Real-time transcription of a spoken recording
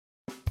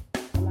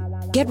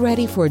Get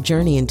ready for a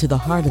journey into the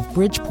heart of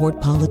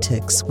Bridgeport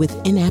politics with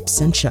In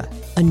Absentia,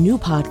 a new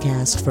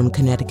podcast from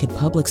Connecticut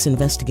Public's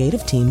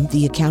investigative team,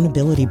 The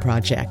Accountability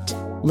Project.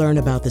 Learn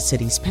about the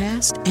city's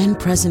past and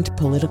present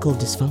political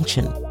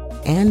dysfunction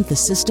and the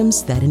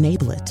systems that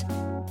enable it.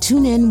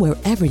 Tune in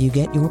wherever you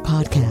get your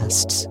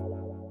podcasts.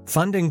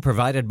 Funding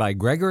provided by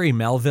Gregory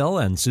Melville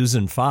and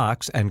Susan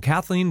Fox and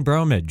Kathleen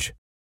Bromage.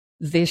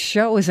 This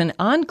show is an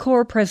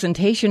encore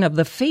presentation of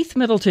the Faith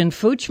Middleton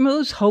Food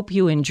Schmooze. Hope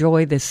you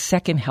enjoy this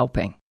second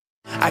helping.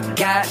 I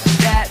got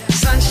that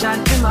sunshine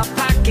in my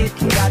pocket,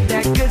 got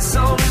that good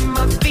soul in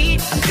my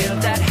feet. I feel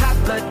that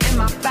hot blood in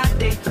my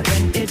body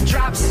when it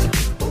drops.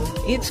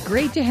 It's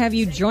great to have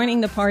you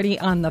joining the party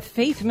on the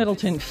Faith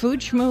Middleton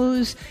Food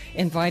Schmooze,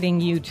 inviting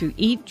you to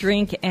eat,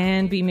 drink,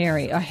 and be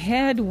merry.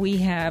 Ahead, we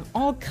have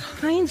all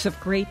kinds of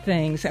great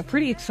things. I'm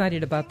pretty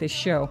excited about this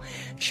show.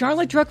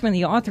 Charlotte Druckman,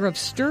 the author of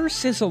Stir,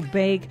 Sizzle,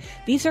 Bake.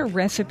 These are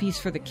recipes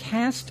for the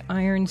cast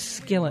iron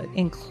skillet,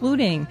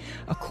 including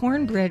a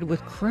cornbread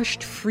with crushed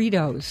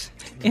Fritos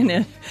in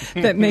it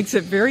that makes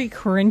it very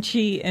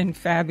crunchy and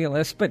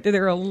fabulous. But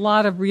there are a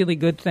lot of really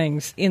good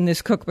things in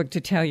this cookbook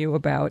to tell you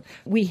about.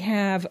 We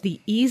have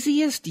the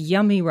easiest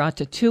yummy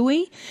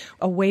ratatouille,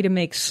 a way to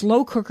make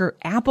slow cooker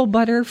apple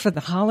butter for the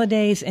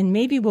holidays, and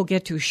maybe we'll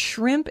get to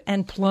shrimp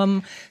and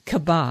plum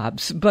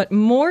kebabs. But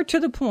more to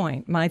the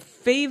point, my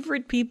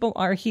favorite people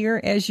are here,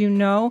 as you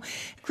know.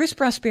 Chris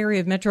Prosperi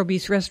of Metro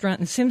Beast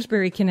Restaurant in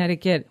Simsbury,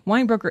 Connecticut,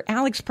 winebroker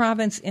Alex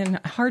Province in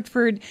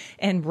Hartford,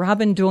 and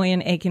Robin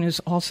Doyen-Aiken, who's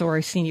also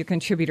our senior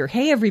contributor.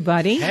 Hey,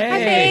 everybody.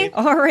 Hey.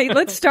 All right,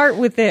 let's start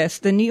with this.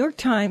 The New York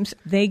Times,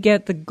 they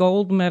get the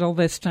gold medal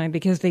this time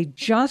because they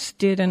just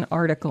did an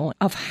article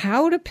of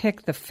how to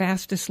pick the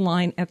fastest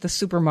line at the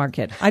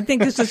supermarket. I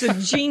think this is a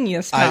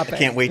genius topic. I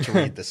can't wait to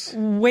read this.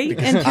 Wait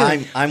because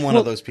until I'm one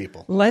of those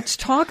people. Let's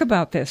talk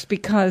about this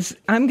because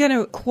I'm going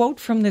to quote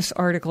from this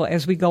article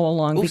as we go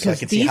along. Ooh, because so I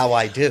can see how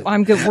I do.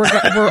 I'm good.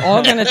 We're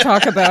all going to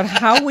talk about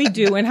how we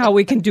do and how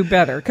we can do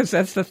better because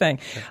that's the thing.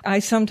 I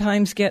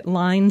sometimes get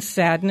line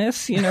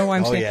sadness. You know,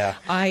 Yeah.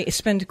 I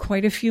spend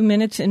quite a few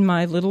minutes in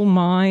my little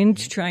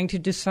mind trying to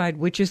decide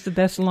which is the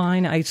best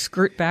line. I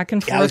skirt back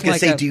and forth. I was going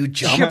like to say, a do you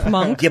jump?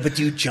 Chipmunk. Yeah, but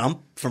do you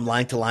jump from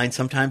line to line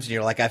sometimes? And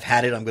you're like, I've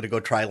had it. I'm going to go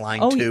try line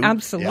 2. Oh,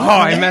 absolutely. Yeah. Oh,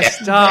 I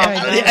messed up.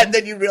 And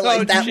then you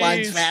realize that geez.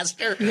 line's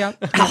faster.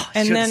 Yep. Oh,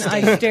 And then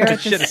I stare at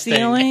the Should've stayed.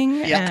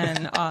 ceiling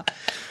Yeah.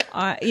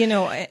 and, you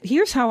know,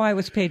 here's how I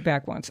was paid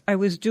back once. I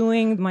was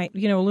doing my,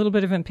 a little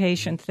bit of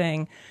impatient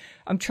thing.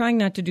 I'm trying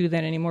not to do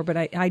that anymore, but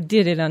I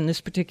did it on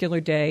this particular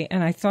day,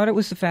 and I thought it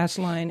was the fast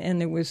line, and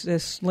there was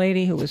this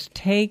lady who was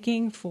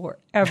taking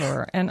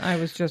forever, and I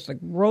was just like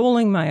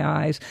rolling my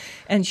eyes,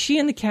 and she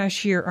and the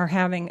cashier are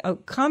having a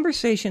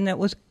conversation that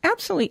was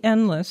absolutely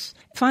endless.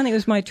 Finally, it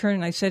was my turn,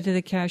 and I said to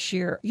the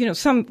cashier,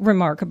 some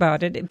remark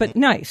about it, but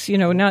nice,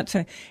 not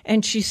saying,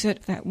 and she said,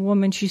 that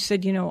woman, she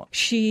said,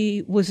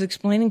 she was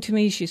explaining to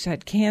me she's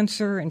had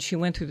cancer, and she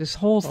went through this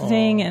whole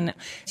thing, and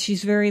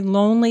she's very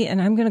lonely,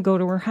 and I'm going to go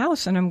to her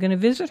house, and I'm going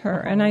to visit her.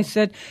 And I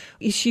said,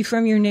 is she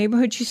from your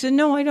neighborhood? She said,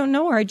 no, I don't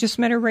know her. I just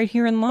met her right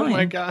here in line. Oh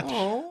my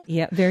gosh.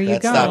 Yeah, there you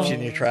That go. stops you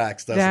in your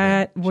tracks, doesn't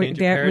it? Change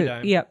your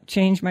paradigm. Yep,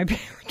 change my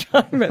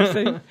paradigm.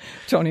 As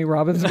Tony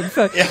Robbins would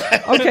say.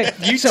 Okay,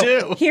 You so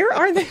too. Here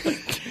are the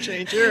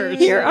Change yours.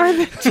 here are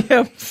the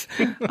tips.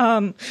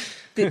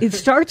 It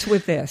starts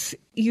with this.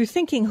 You're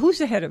thinking, who's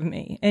ahead of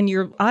me? And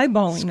you're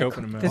eyeballing Scoping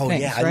them the out. Oh,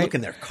 things, yeah. I right? look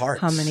in their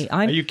carts. How many?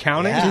 Are you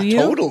counting? Yeah, Do you?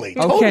 totally.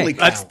 Okay. Totally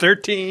That's count.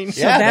 13.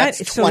 Yeah,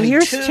 that's So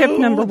here's 22, tip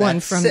number one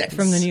that's from 6.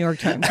 the New York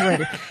Times.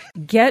 Ready?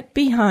 Get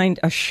behind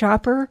a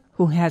shopper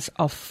who has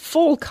a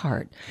full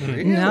cart,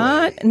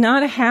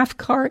 not a half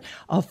cart,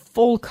 a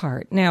full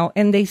cart. Now,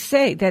 and they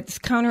say that's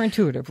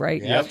counterintuitive,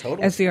 right? Yeah,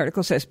 totally. As the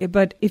article says.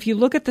 But if you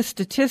look at the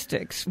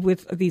statistics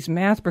with these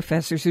math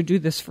professors who do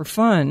this for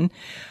fun,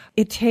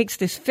 it takes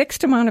this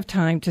fixed amount of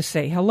time to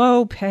say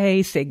hello,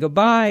 pay, say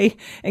goodbye,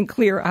 and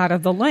clear out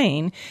of the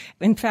lane.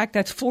 In fact,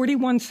 that's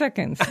 41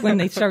 seconds when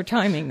they start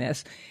timing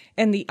this.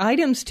 And the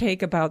items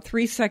take about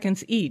 3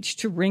 seconds each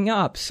to ring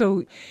up.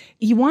 So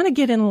you want to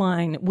get in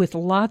line with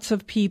lots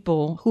of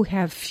people who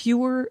have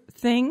fewer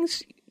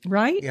things,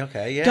 right?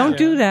 Okay, yeah. Don't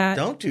do that.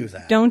 Don't do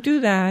that. Don't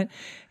do that.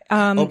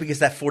 Because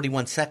that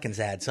 41 seconds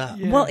adds up.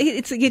 Well,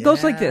 it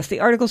goes like this. The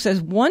article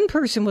says one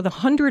person with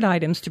 100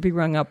 items to be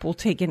rung up will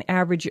take an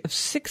average of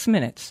 6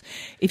 minutes.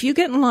 If you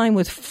get in line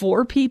with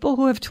 4 people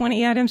who have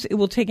 20 items, it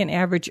will take an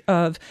average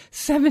of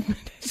 7 minutes.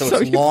 So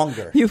it's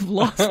longer. You've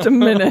lost a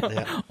minute.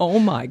 Oh,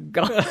 my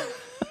God.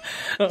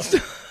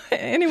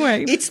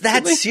 Anyway. It's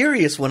that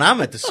serious when I'm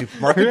at the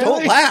supermarket. Really?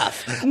 Don't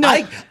laugh. No.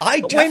 I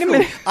Wait a definitely,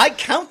 minute. I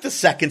count the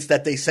seconds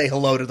that they say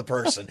hello to the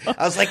person.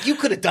 I was like, you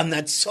could have done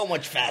that so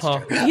much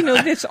faster.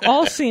 This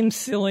all seems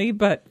silly,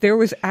 but there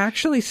was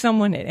actually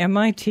someone at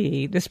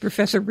MIT, this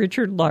Professor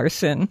Richard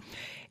Larson.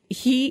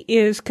 He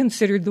is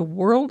considered the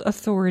world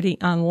authority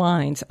on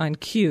lines, on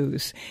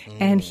queues.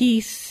 And he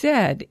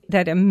said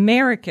that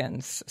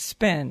Americans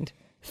spend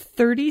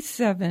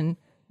 37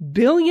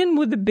 billion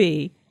with a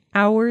B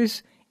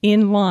hours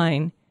in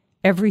line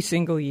every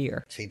single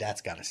year. See,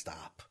 that's got to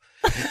stop.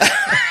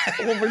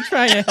 Well, we're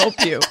trying to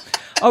help you.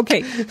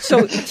 Okay,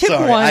 so tip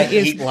Sorry, one I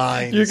is hate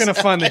lines. You're going to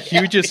find the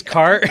hugest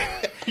cart.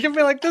 You're going to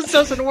be like, this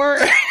doesn't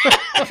work.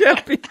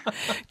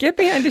 get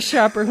behind a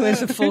shopper who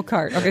has a full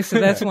cart. Okay, so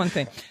that's one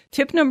thing.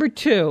 Tip number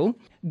 2,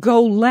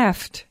 go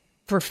left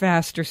for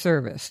faster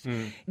service.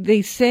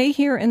 They say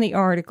here in the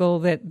article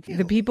that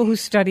the people who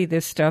study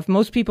this stuff,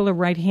 most people are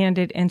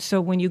right-handed, and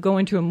so when you go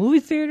into a movie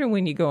theater,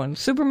 when you go in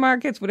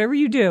supermarkets, whatever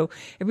you do,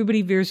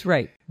 everybody veers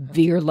right.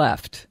 Veer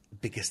left.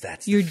 Because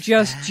that's You're the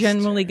just faster.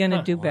 generally going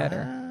to do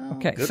better.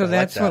 Okay, Good, so I like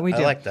that's that. what we do.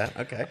 I like that.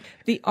 Okay.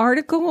 The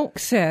article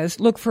says,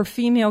 look for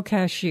female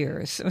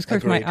cashiers. Of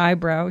course, my Agreed.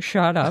 eyebrow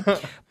shot up.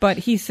 But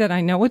he said,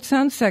 I know it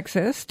sounds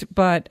sexist,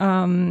 but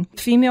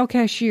female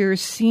cashiers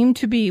seem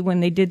to be,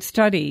 when they did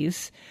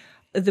studies,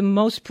 the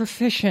most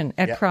proficient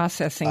at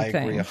processing I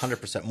things. agree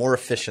 100%. More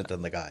efficient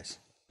than the guys.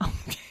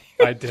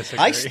 I disagree.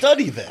 I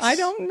study this. I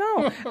don't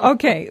know.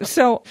 Okay,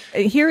 so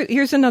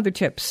here's another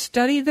tip.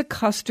 Study the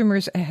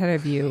customers ahead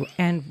of you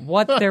and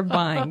what they're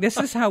buying. This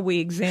is how we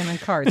examine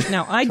carts.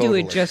 Now, I do Totally.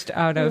 it just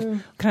out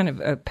of kind of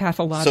a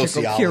pathological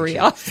Sociology.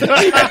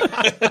 curiosity.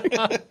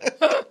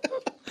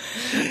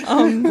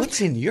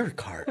 What's in your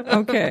cart?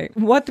 Okay,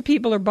 what the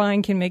people are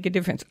buying can make a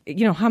difference.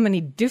 You know, how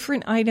many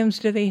different items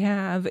do they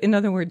have? In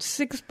other words,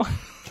 6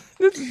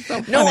 This is so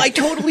funny. No, I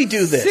totally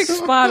do this.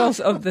 6 bottles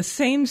of the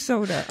same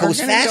soda are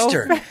Goes gonna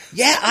faster. Go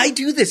Yeah, I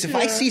do this. If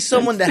I see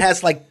someone that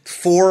has like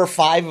 4 or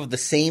 5 of the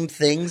same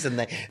things and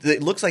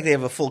it looks like they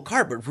have a full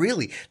cart, but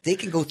really they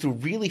can go through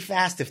really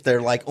fast if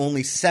they're like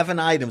only 7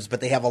 items,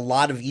 but they have a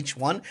lot of each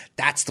one.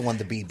 That's the one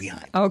to be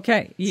behind.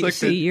 Okay, you like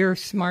see, you're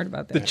smart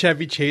about that. The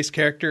Chevy Chase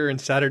character in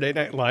Saturday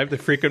Night Live, the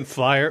frequent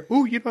flyer.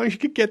 Ooh, you know, you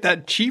could get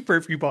that cheaper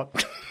if you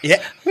bought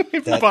Yeah,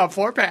 if you bought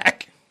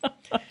 4-pack.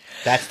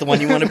 that's the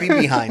one you want to be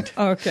behind.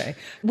 Okay.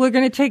 We're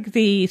going to take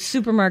the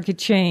supermarket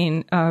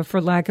chain, for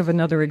lack of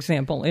another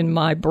example in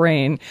my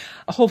brain,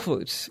 Whole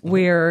Foods,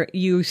 where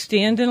you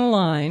stand in a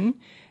line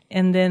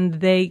and then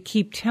they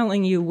keep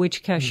telling you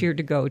which cashier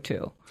to go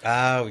to.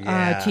 Oh,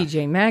 yeah.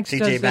 TJ Maxx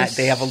does this.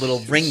 They have a little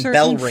Certain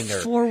bell ringer.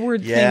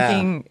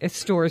 Forward-thinking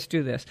stores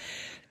do this.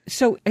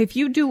 So if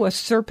you do a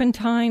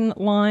serpentine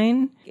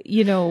line,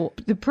 you know,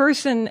 the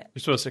person...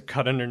 You're supposed to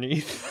cut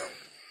underneath.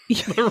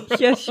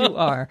 Yes, you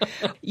are.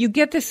 You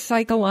get this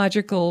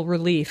psychological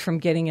relief from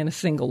getting in a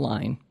single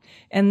line.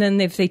 And then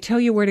if they tell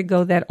you where to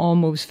go, that all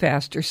moves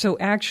faster. So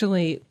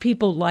actually,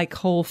 people like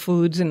Whole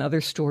Foods and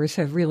other stores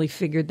have really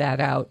figured that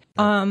out.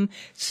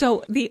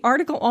 So the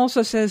article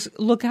also says,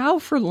 look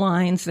out for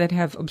lines that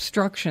have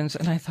obstructions.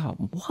 And I thought,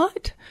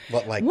 what?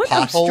 What, like what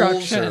potholes?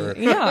 obstruction? Or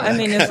Yeah, I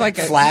mean, it's like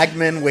a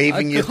flagman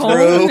waving a you cone,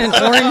 through.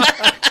 an orange.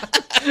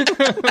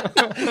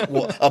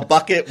 A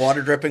bucket,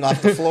 water dripping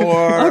off the floor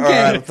or Okay.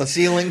 out of the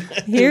ceiling.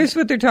 Here's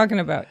what they're talking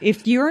about.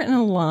 If you're in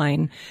a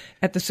line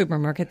at the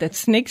supermarket that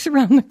snakes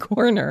around the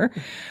corner,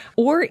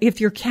 or if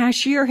your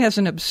cashier has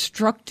an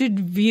obstructed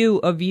view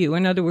of you,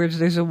 in other words,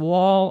 there's a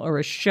wall or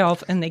a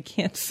shelf and they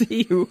can't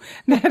see you,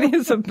 that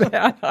is a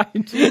bad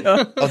idea.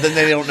 Oh, then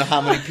they don't know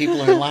how many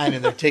people are in line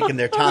and they're taking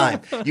their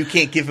time. You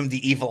can't give them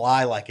the evil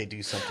eye like I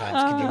do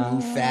sometimes. Can you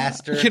move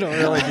faster? You don't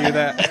really do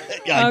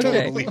that. Yeah, I Okay.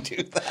 totally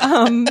do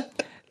that.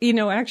 You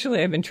know,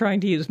 actually, I've been trying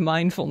to use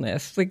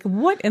mindfulness. Like,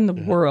 what in the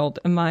world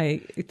am I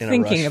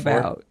thinking rush for?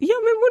 about? Yeah,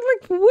 I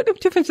mean,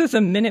 what difference does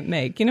a minute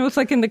make? You know, it's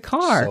like in the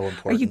car. So Are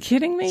important. you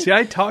kidding me? See,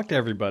 I talk to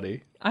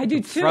everybody. I do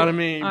In too. front of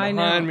me, I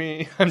behind know.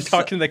 me. I'm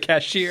talking to the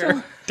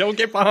cashier. Don't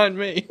get behind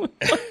me.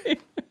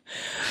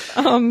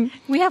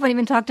 We haven't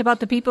even talked about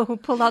the people who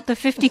pull out the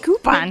 50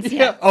 coupons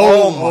yet.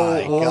 Oh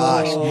my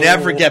gosh.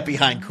 Never get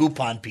behind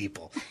coupon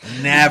people.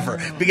 Never.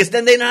 Because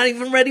then they're not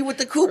even ready with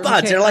the coupons.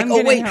 Okay, They're like, I'm oh,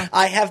 gonna wait, have-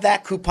 I have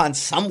that coupon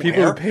somewhere.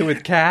 People who pay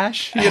with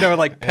cash, you know,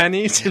 like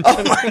pennies and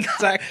Oh my exact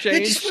God.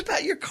 Just change. whip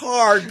out your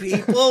card,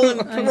 people,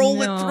 and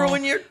roll it know. through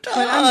and you're done.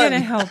 But I'm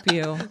going to help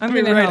you. I'm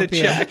going to Write help a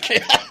you. check.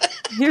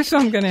 Here's how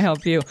I'm going to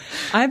help you.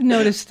 I've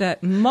noticed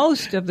that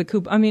most of the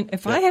coupon, I mean,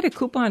 if I had a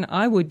coupon,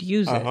 I would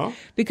use it.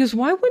 Because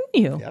why wouldn't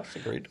you? Yes,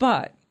 agreed.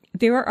 But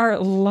there are a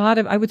lot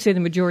of, I would say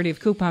the majority of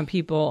coupon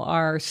people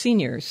are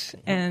seniors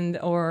and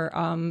or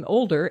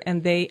older,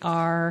 and they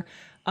are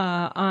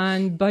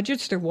on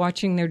budgets. They're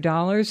watching their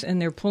dollars,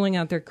 and they're pulling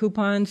out their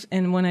coupons.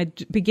 And when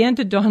it began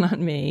to dawn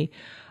on me,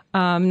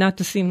 not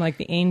to seem like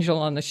the angel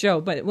on the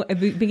show, but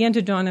it began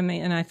to dawn on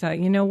me, and I thought,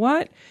 you know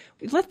what?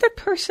 Let the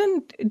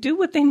person do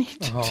what they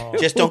need to do.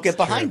 Just don't get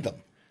behind them.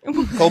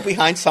 Go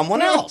behind someone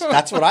else.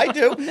 That's what I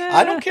do.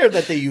 I don't care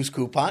that they use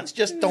coupons.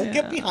 Just don't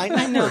get behind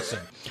that person.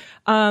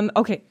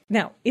 Okay,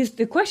 now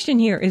the question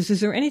here is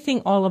there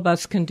anything all of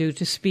us can do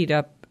to speed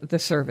up the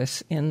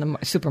service in the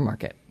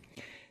supermarket?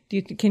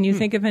 Can you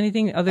think of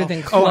anything other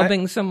than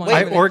clubbing someone?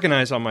 I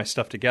organize all my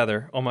stuff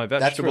together, all my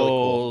That's really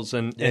cool. vegetables,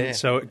 and Yeah.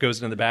 so it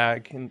goes in the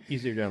bag and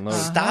easier to unload.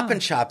 Stop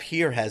and Shop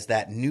here has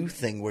that new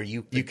thing where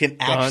you can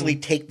actually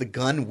take the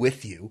gun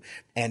with you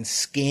and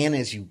scan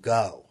as you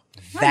go.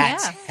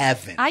 That's yeah.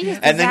 heaven. I use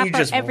the and then you zapper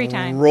just every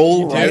time.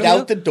 roll right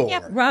out the door.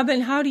 Yep.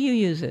 Robin, how do you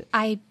use it?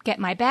 I get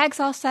my bags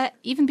all set.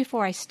 Even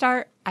before I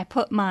start, I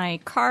put my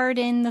card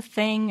in the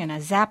thing and a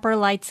zapper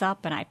lights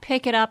up and I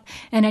pick it up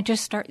and I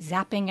just start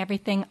zapping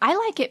everything. I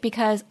like it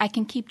because I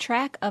can keep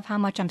track of how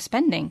much I'm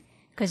spending.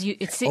 Because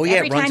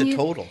it runs a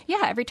total.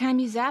 Yeah, every time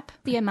you zap,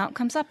 the amount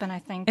comes up and I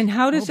think. And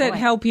how does that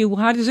help you?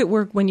 How does it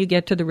work when you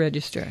get to the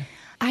register?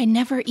 I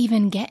never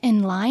even get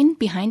in line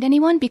behind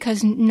anyone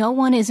because no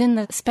one is in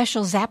the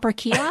special zapper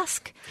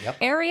kiosk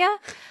area.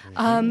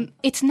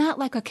 It's not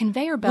like a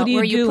conveyor belt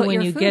where you put your food. What do you do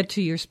when you get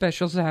to your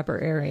special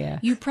zapper area?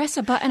 You press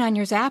a button on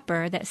your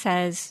zapper that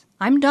says,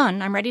 I'm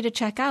done, I'm ready to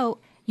check out.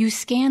 You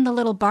scan the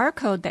little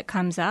barcode that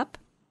comes up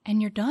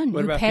and you're done. What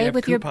you about pay if you have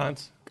with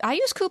coupons? I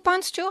use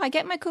coupons too. I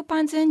get my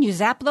coupons in. You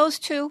zap those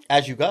too.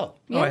 As you go.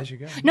 Yeah. Oh, as you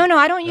go. No,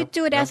 I don't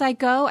do it as I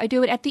go. I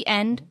do it at the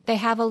end. They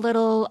have a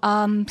little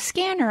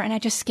scanner, and I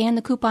just scan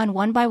the coupon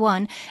one by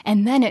one.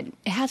 And then it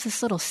has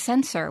this little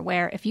sensor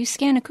where if you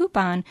scan a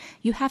coupon,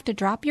 you have to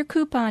drop your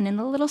coupon in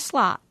the little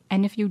slot.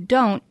 And if you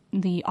don't,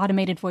 the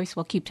automated voice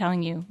will keep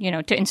telling you,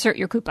 to insert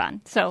your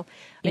coupon. So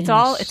it's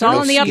all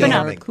in the up and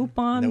up.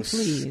 Coupon,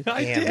 please.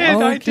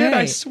 I did.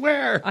 I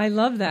swear. I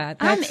love that.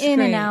 I'm in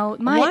and out.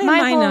 Why am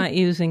I not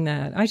using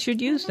that? I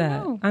should use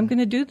that. I'm going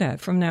to do that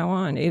from now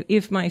on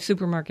if my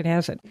supermarket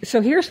has it.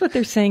 So here's what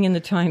they're saying in the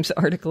Times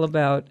article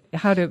about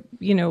how to,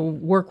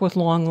 work with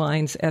long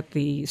lines at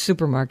the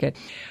supermarket.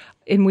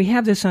 And we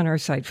have this on our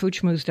site,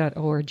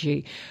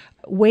 foodschmooze.org.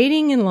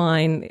 Waiting in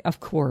line,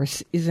 of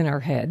course, is in our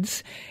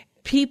heads.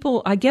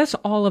 People, I guess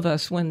all of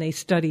us, when they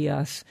study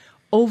us,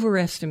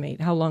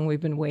 overestimate how long we've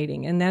been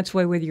waiting. And that's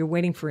why whether you're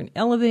waiting for an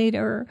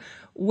elevator,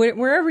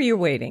 wherever you're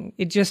waiting,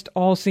 it just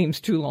all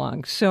seems too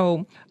long.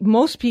 So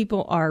most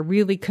people are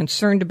really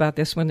concerned about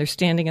this when they're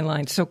standing in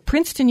line. So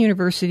Princeton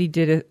University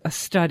did a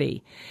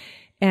study,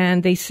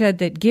 and they said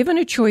that given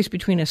a choice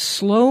between a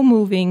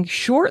slow-moving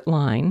short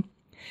line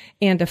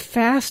and a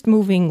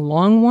fast-moving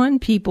long one,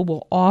 people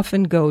will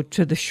often go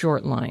to the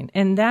short line.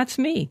 And that's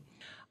me.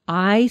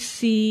 I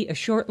see a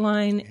short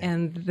line,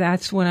 and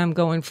that's what I'm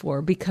going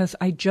for because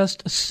I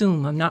just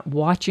assume. I'm not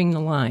watching the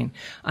line.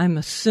 I'm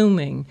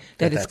assuming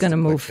that it's going to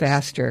move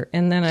faster.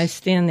 And then I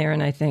stand there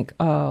and I think,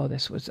 oh,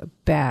 this was a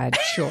bad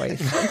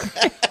choice.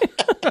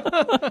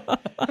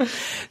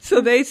 So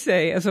they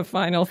say, as a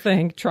final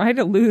thing, try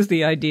to lose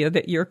the idea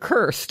that you're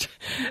cursed.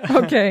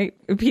 Okay?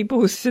 People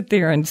who sit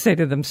there and say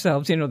to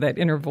themselves, that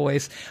inner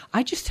voice,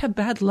 I just have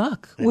bad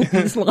luck with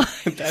these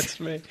lines. That's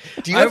me.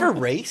 Do you ever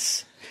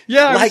race?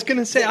 Yeah, I was going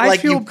to say, I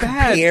feel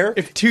bad. Compare?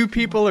 If two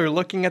people are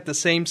looking at the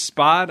same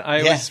spot,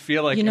 I always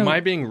feel like, am I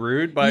being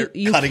rude by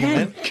cutting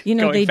them in?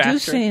 They faster? do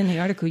say in the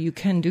article you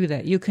can do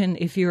that. You can,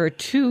 if you're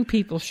two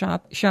people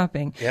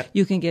shopping,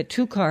 you can get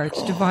two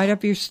carts, divide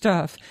up your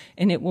stuff,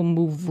 and it will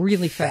move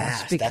really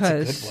fast. Because,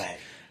 that's a good way.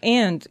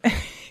 And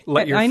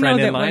let your I friend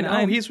know in line.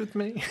 that He's with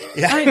me.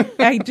 Yeah.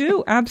 I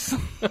do,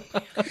 absolutely.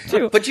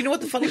 do. But you know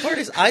what the funny part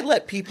is? I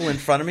let people in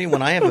front of me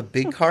when I have a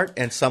big cart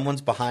and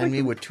someone's behind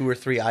me with 2 or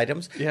 3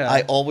 items. Yeah.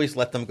 I always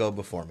let them go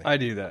before me. I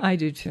do that. I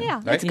do too.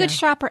 Yeah, that's good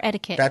shopper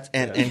etiquette. That's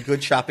and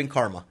good shopping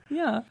karma.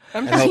 Yeah.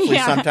 And hopefully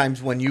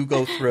sometimes when you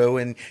go through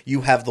and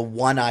you have the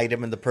one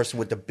item and the person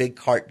with the big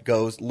cart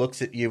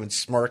looks at you and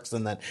smirks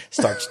and then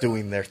starts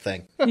doing their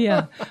thing.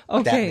 Yeah.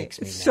 Okay. That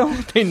makes me mad. So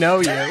they know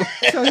you.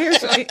 So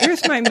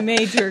here's my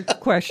major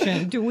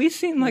question. Do we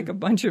seem like a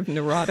bunch of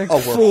neurotic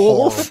we're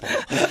fools?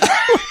 horrible.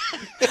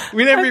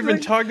 We never even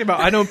talked about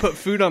I don't put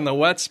food on the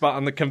wet spot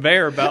on the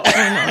conveyor belt.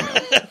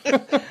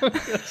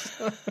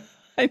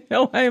 I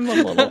know I am a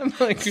little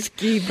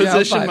skeeved out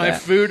position by my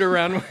that. food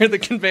around where the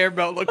conveyor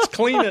belt looks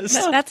cleanest.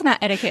 That's not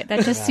etiquette.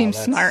 That just seems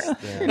smart.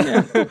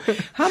 Yeah.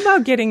 How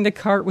about getting the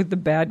cart with the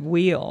bad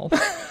wheel?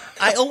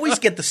 I always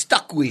get the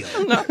stuck wheel.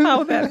 I don't know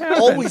how that happens.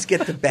 Always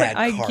get the bad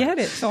I cart. get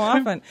it so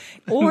often.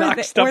 Or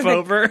Knock stuff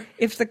over.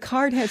 If the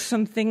cart has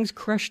some things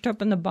crushed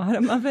up in the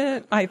bottom of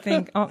it, I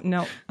think, oh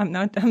no, I'm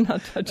not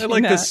touching I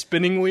like that. the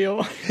spinning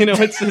wheel.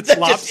 It's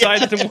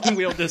lopsided and one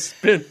wheel just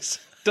spins.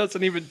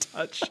 Doesn't even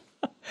touch.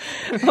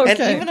 Okay. And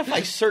even if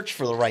I search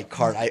for the right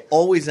cart, I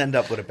always end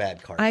up with a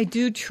bad cart. I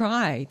do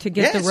try to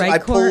get the so right I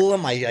cart. pull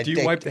them. Do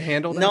you wipe the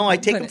handle down? No, I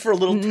take them for a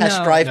little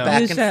test drive back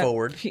Use and that,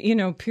 forward.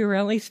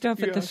 Pirelli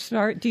stuff at the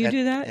start. Do you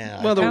do that?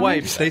 Yeah. Well, the Alan?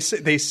 wipes, they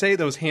say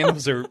those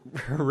handles are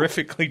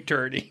horrifically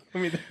dirty. I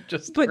mean, they're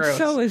just But gross.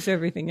 so is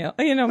everything else.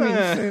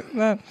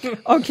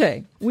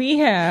 Okay, we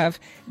have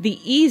the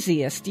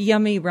easiest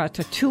yummy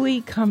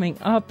ratatouille coming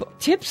up.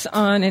 Tips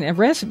on and a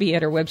recipe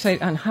at our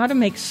website on how to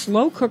make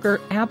slow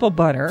cooker apple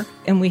butter.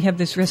 And we have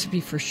this recipe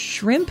for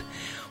shrimp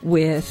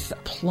with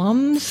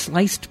plums,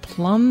 sliced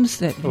plums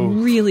that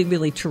really,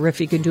 really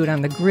terrific. You can do it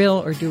on the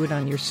grill or do it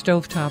on your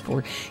stovetop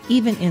or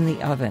even in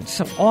the oven.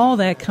 So all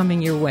that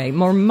coming your way.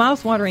 More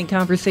mouth-watering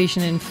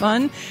conversation and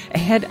fun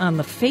ahead on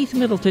the Faith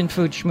Middleton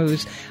Food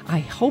Schmooze. I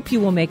hope you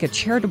will make a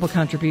charitable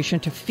contribution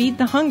to Feed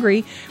the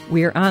Hungry.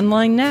 We're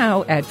online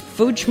now at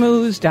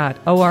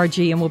foodschmooze.org,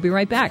 and we'll be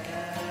right back.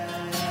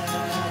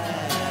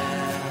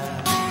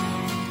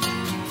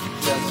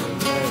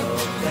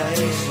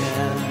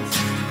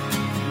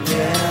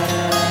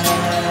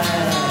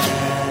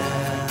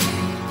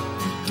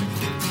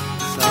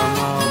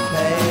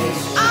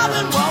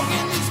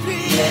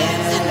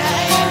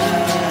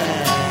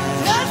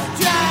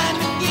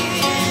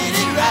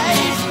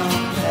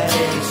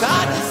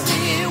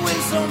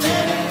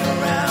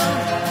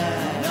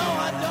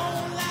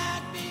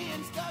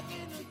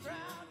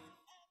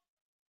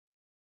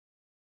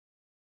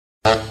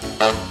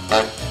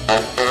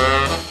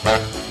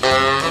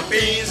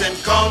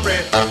 and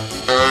cornbread.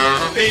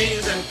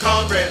 Beans and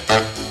cornbread.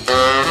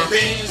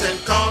 Beans and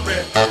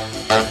cornbread.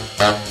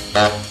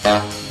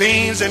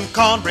 Beans and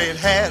cornbread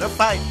had a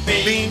fight.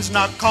 Beans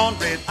knocked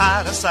cornbread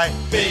out of sight.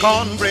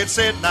 Cornbread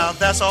said, now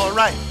that's all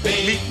right.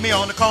 Meet me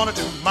on the corner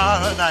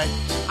tomorrow night.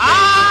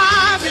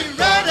 I'll be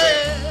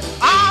ready.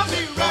 I'll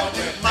be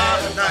ready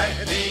tomorrow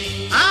night.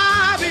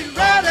 I'll be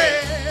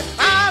ready.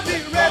 I'll be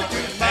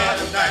ready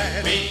tomorrow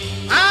night.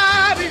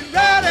 I'll be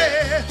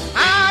ready.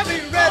 I'll be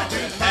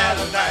ready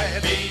tomorrow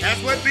night.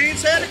 That's what Beans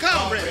said to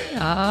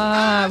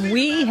cornbread.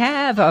 We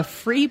have a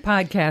free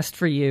podcast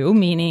for you,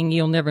 meaning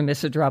you'll never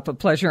miss a drop of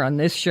pleasure on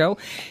this show.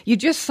 You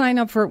just sign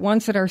up for it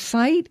once at our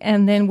site,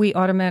 and then we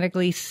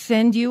automatically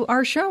send you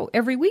our show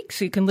every week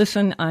so you can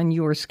listen on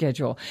your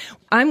schedule.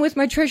 I'm with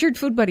my treasured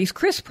food buddies,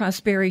 Chris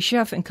Prosperi,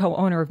 chef and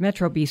co-owner of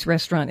Metro Beast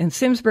Restaurant in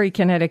Simsbury,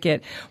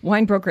 Connecticut,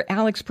 wine broker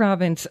Alex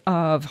Province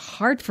of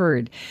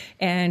Hartford,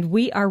 and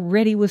we are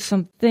ready with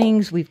some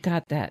things. We've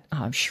got that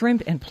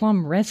shrimp and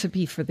plum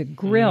recipe for the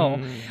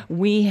grill.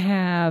 We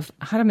have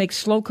how to make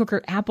slow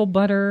cooker apple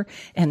butter,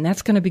 and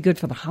that's going to be good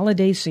for the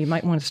holidays, so you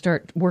might want to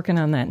start working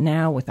on that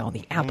now with all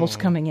the apples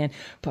coming in.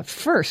 But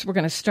first, we're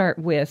going to start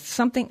with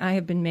something I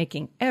have been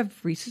making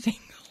every single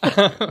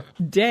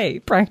day,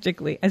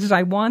 practically, as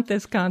I want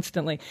this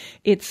constantly.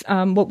 It's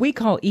what we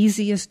call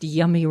easiest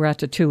yummy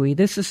ratatouille.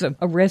 This is a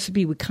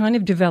recipe we kind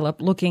of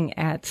developed looking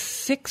at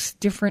 6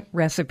 different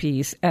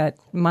recipes at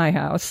my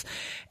house.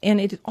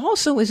 And it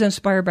also is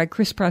inspired by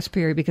Chris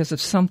Prosperi because of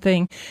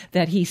something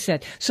that he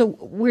said. So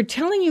we're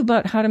telling you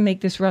about how to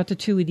make this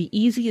ratatouille the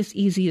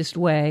easiest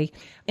way,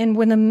 and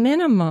with a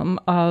minimum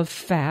of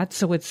fat,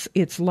 so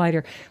it's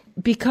lighter.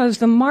 Because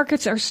the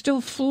markets are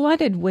still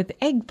flooded with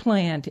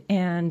eggplant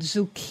and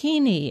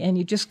zucchini, and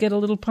you just get a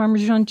little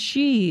Parmesan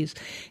cheese,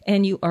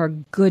 and you are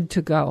good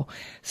to go.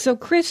 So,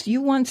 Chris,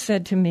 you once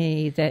said to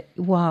me that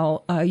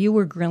while you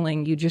were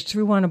grilling, you just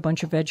threw on a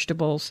bunch of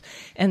vegetables,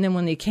 and then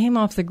when they came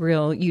off the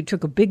grill, you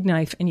took a big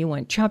knife and you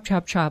went chop,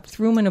 chop, chop,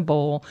 threw them in a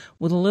bowl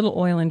with a little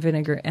oil and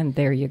vinegar, and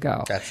there you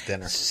go. That's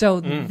dinner.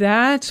 So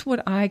that's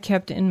what I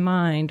kept in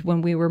mind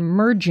when we were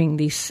merging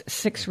these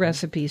 6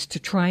 recipes to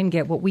try and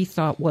get what we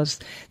thought was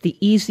the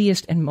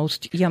easiest and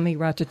most yummy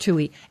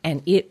ratatouille,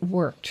 and it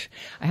worked.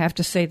 I have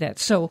to say that.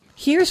 So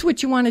here's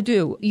what you want to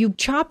do. You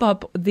chop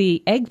up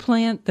the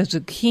eggplant, the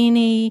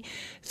zucchini,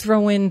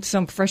 throw in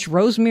some fresh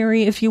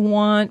rosemary if you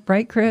want,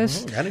 right,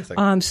 Chris?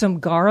 Anything. Some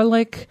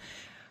garlic.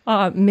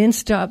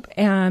 Minced up,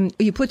 and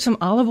you put some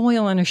olive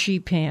oil on a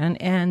sheet pan,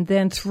 and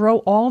then throw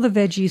all the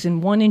veggies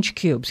in 1-inch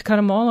cubes. Cut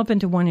them all up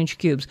into 1-inch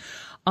cubes.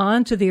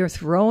 Onto there,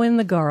 throw in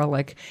the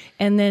garlic,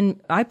 and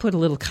then I put a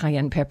little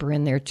cayenne pepper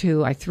in there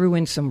too. I threw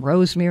in some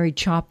rosemary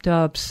chopped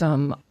up,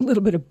 some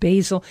little bit of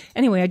basil.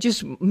 Anyway, I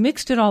just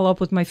mixed it all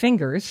up with my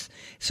fingers,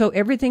 so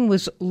everything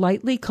was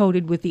lightly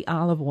coated with the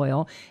olive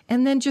oil,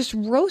 and then just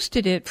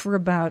roasted it for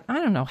about,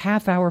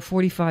 half hour,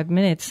 45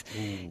 minutes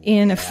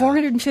in a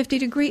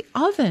 450-degree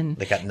oven.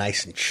 They got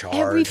nice and charred.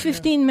 Every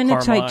 15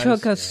 minutes, I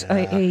took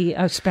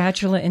a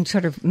spatula and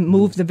sort of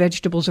moved the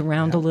vegetables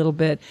around a little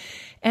bit,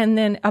 and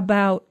then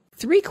about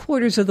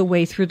 3/4 of the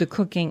way through the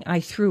cooking, I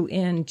threw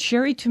in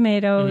cherry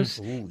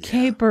tomatoes,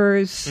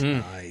 capers,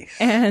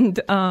 and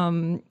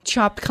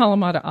chopped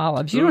Kalamata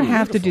olives. You don't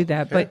have to do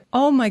that, but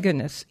oh my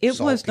goodness, it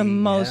was the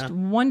most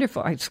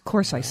wonderful. Of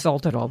course, I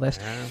salted all this.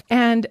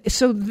 And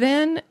so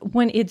then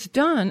when it's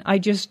done, I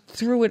just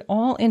threw it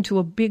all into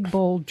a big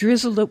bowl,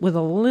 drizzled it with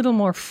a little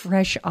more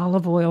fresh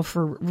olive oil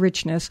for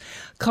richness,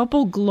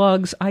 couple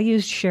glugs. I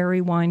used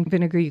sherry wine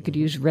vinegar. You could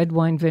use red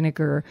wine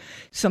vinegar.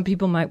 Some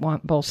people might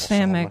want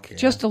balsamic.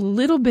 Just a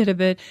little bit of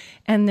it,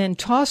 and then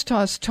toss,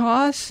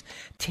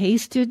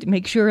 taste it,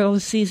 make sure all the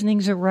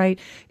seasonings are right,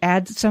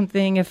 add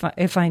something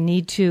if I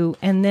need to,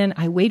 and then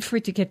I wait for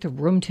it to get to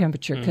room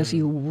temperature because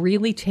you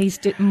really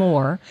taste it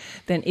more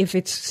than if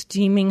it's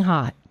steaming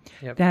hot.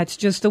 Yep. That's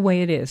just the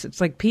way it is. It's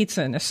like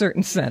pizza in a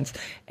certain sense.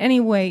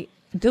 Anyway,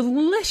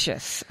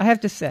 delicious, I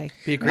have to say.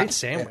 Be a great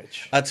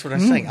sandwich. That's what I'm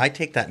saying. I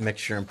take that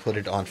mixture and put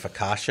it on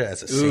focaccia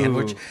as a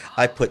sandwich.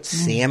 I put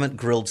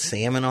grilled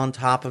salmon on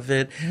top of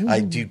it.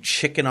 I do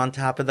chicken on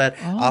top of that.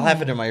 I'll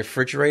have it in my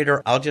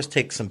refrigerator. I'll just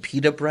take some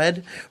pita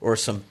bread or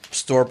some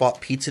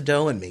store-bought pizza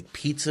dough and make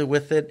pizza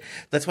with it.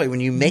 That's why when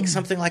you make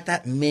something like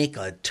that, make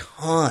a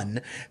ton.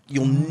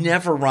 You'll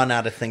never run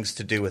out of things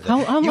to do with it.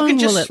 How long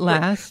will it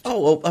last?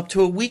 Up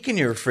to a week in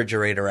your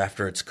refrigerator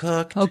after it's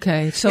cooked.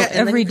 Okay, so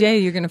every day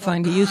you're going to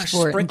find a use for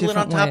it. Sprinkle it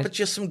on top ways. of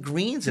just some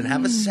greens and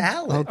have a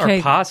salad. Okay.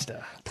 Or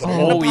pasta.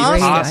 Whole wheat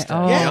pasta.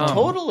 Yeah,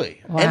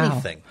 totally. Wow.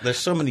 Anything. There's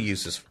so many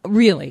uses.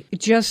 Really,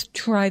 just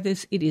try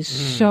this. It is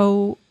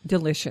so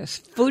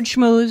delicious.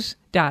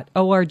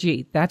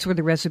 Foodschmooze.org. That's where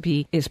the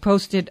recipe is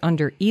posted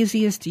under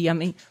Easiest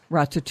Yummy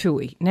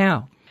Ratatouille.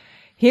 Now,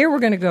 here we're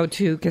going to go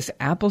to, because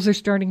apples are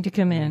starting to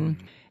come in,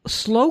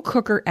 slow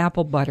cooker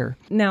apple butter.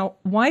 Now,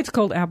 why it's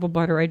called apple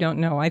butter, I don't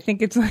know. I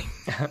think it's like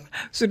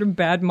sort of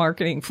bad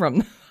marketing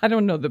from, I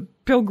don't know, the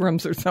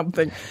Pilgrims or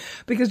something,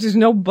 because there's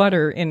no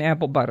butter in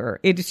apple butter.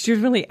 It's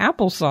just really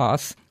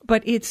applesauce.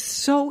 but it's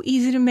so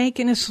easy to make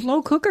in a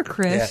slow cooker,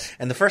 Chris. Yeah,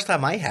 and the first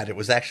time I had it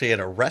was actually at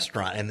a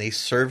restaurant, and they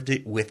served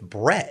it with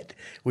bread,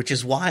 which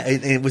is why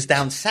it was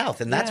down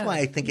south, and that's why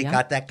I think it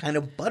got that kind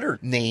of butter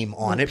name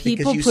on it.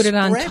 People because you put it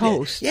on spread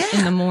toast Yeah,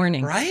 in the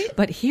morning, right?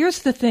 But here's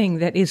the thing: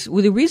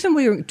 the reason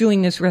we're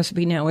doing this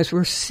recipe now is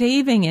we're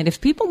saving it.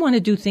 If people want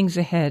to do things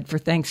ahead for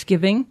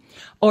Thanksgiving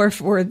or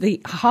for the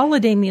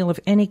holiday meal of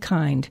any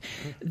kind,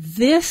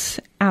 this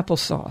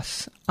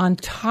applesauce on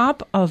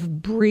top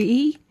of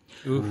brie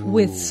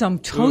with some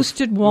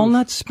toasted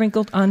walnuts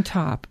sprinkled on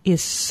top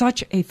is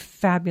such a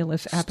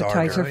fabulous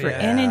appetizer for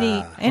any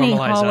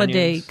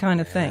holiday onions.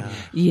 kind of thing.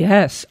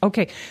 Yes.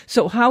 Okay.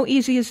 So how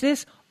easy is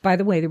this? By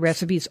the way, the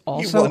recipe is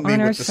also on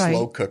our the site.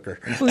 slow cooker.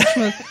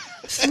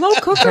 Slow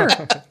cooker.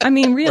 I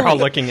mean, really. We're all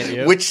looking at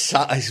you. Which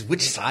size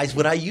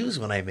would I use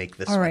when I make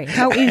this? All right.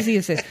 How easy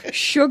is this?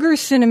 Sugar,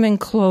 cinnamon,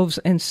 cloves,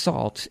 and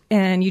salt.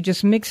 And you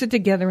just mix it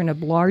together in a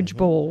large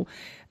bowl.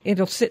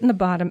 It'll sit in the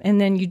bottom.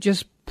 And then you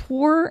just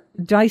pour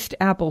diced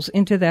apples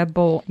into that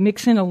bowl.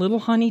 Mix in a little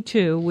honey,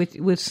 too,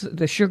 with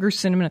the sugar,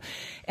 cinnamon.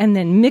 And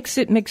then mix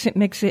it.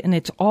 And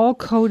it's all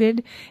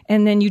coated.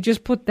 And then you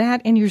just put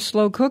that in your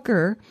slow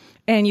cooker.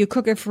 And you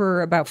cook it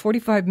for about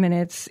 45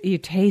 minutes. You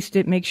taste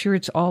it, make sure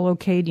it's all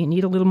okay. Do you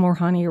need a little more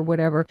honey or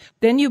whatever?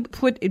 Then you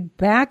put it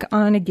back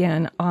on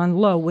again on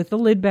low with the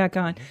lid back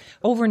on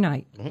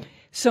overnight.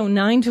 So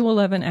 9 to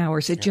 11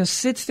 hours. It just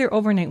sits there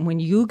overnight. When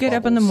you get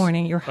up in the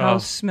morning, your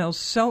house smells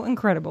so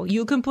incredible.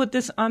 You can put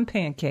this on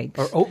pancakes.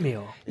 Or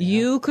oatmeal.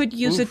 You could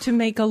use it to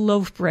make a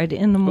loaf bread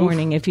in the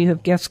morning if you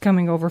have guests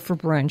coming over for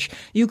brunch.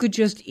 You could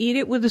just eat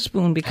it with a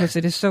spoon because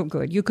it is so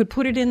good. You could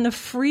put it in the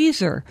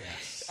freezer.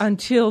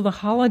 Until the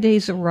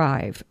holidays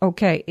arrive.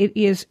 Okay, it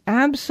is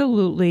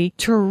absolutely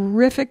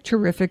terrific.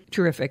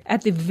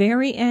 At the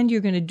very end,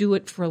 you're going to do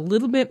it for a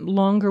little bit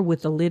longer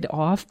with the lid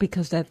off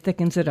because that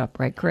thickens it up,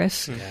 right,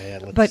 Chris? Yeah,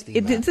 but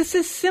this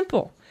is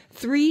simple.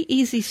 3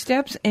 easy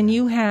steps, and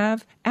you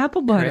have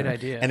apple butter. Great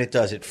idea. And it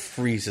does. It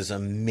freezes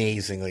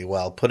amazingly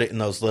well. Put it in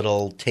those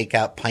little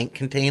takeout pint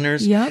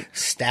containers. Yep.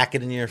 Stack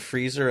it in your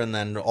freezer, and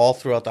then all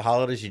throughout the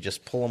holidays, you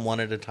just pull them one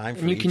at a time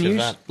for And you each can use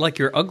event. like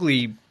your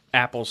ugly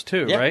apples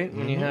too, Yeah. right?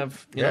 When you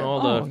have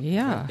all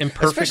the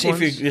imperfect Especially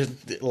ones.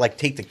 if you like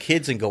take the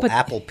kids and go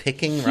apple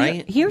picking,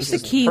 right? Here's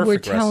This the is key we're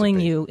perfect telling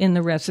recipe. you in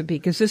the recipe,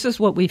 because this is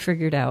what we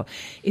figured out.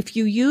 If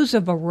you use a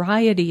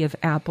variety of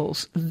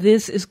apples,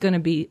 this is going to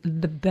be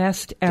the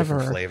best ever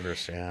Different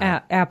flavors,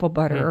 yeah. apple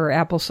butter or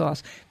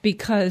applesauce,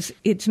 because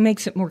it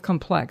makes it more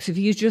complex. If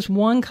you use just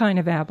one kind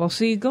of apple,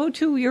 so you go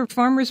to your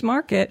farmer's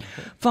market,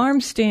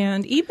 farm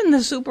stand, even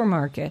the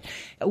supermarket.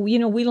 We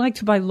like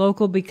to buy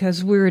local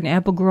because we're an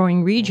apple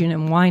growing region,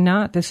 and why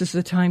not? This is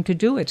the time to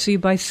do it. So you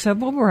buy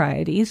several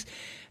varieties,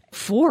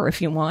 4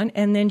 if you want,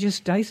 and then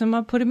just dice them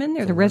up, put them in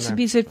there. The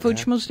recipe's at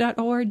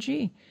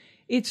foodschmooze.org.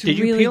 It's Did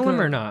really you peel good.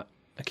 them or not?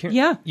 I can't.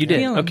 Yeah. You did?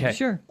 peel 'em, Okay.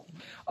 Sure.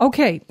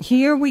 Okay,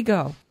 here we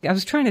go. I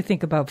was trying to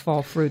think about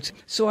fall fruits.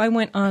 So I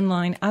went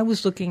online. I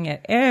was looking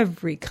at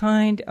every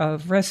kind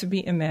of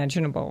recipe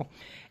imaginable.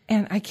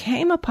 And I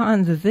came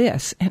upon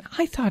this, and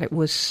I thought it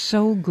was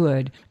so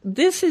good.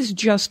 This is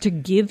just to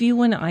give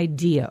you an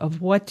idea of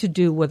what to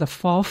do with a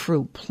fall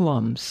fruit,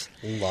 plums.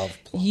 Love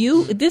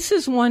plums. This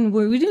is one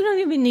where we don't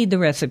even need the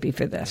recipe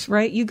for this,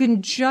 right? You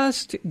can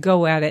just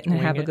go at it and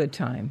have a good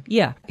time.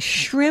 Yeah.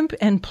 Shrimp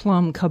and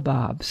plum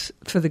kebabs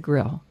for the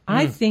grill.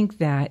 I think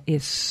that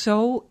is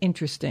so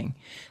interesting.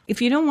 If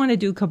you don't want to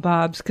do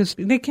kebabs, because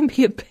they can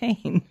be a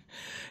pain.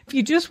 If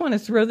you just want to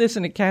throw this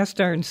in a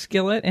cast iron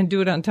skillet and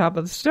do it on top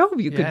of the stove,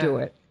 you could do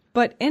it.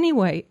 But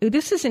anyway,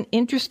 this is an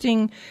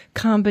interesting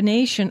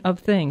combination of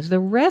things. The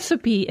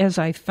recipe, as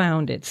I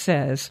found it,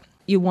 says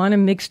you want to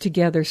mix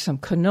together some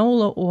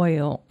canola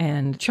oil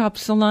and chopped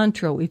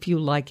cilantro if you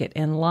like it,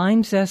 and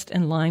lime zest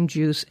and lime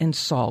juice and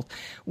salt.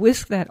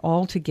 Whisk that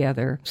all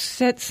together.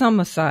 Set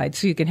some aside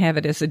so you can have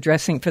it as a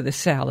dressing for the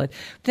salad.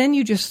 Then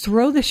you just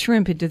throw the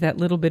shrimp into that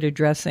little bit of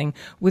dressing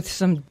with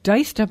some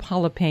diced up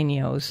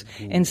jalapenos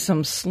and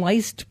some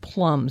sliced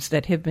plums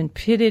that have been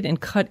pitted and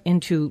cut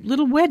into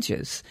little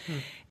wedges.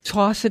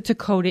 Toss it to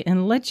coat it,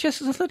 and let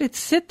it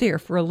sit there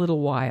for a little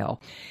while.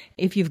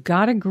 If you've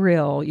got a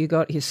grill,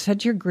 you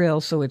set your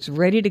grill so it's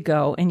ready to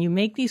go, and you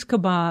make these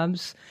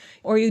kebabs,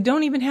 or you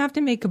don't even have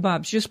to make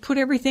kebabs. Just put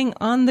everything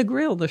on the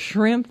grill, the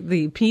shrimp,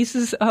 the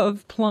pieces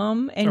of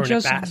plum, and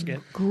just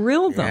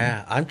grill them.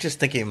 Yeah, I'm just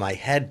thinking in my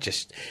head,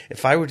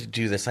 if I were to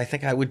do this, I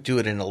think I would do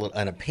it in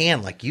a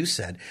pan, like you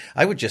said.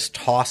 I would just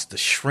toss the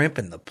shrimp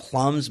and the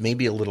plums,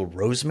 maybe a little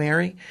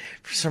rosemary,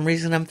 for some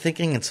reason I'm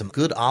thinking, and some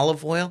good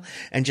olive oil,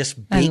 and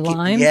just bake it.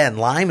 Lime? Yeah, and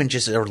lime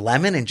or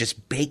lemon, and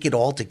just bake it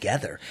all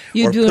together.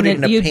 You put it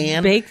in a you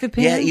pan. Bake the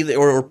pan? Yeah, either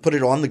or put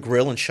it on the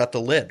grill and shut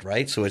the lid,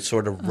 right? So it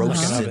sort of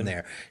roasts in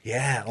there.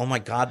 Yeah. Oh my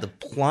God, the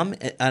plum,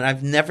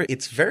 and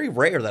it's very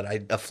rare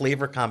that a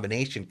flavor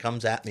combination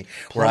comes at me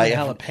Plum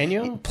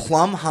jalapeno,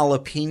 plum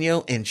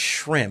jalapeno and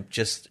shrimp.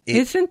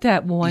 Isn't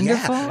that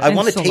wonderful? Yeah, I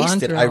want to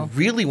taste it. I cilantro.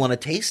 really want to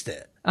taste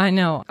it. I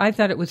know. I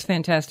thought it was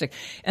fantastic.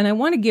 And I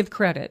want to give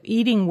credit.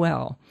 Eating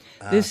Well.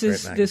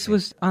 This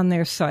was on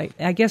their site.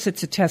 I guess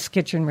it's a test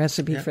kitchen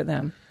recipe for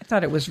them. I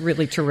thought it was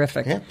really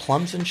terrific. Yeah,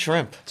 plums and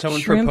shrimp. Someone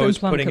Shrimp proposed and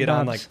plum putting it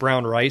on kebabs. like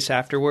brown rice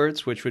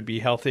afterwards, which would be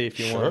healthy if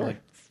you want to like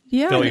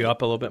Yeah, fill you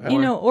up a little bit more. You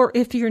know, or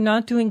if you're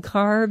not doing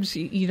carbs,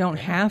 you don't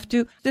have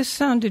to. This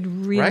sounded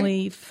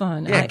really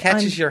fun. Yeah, it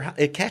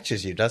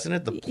catches you, doesn't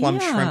it? The plum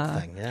shrimp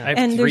thing. Yeah. I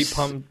have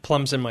 3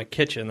 plums in my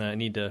kitchen that I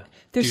need to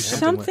do There's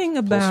something something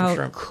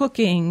about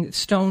cooking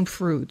stone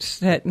fruits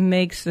that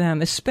makes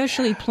them,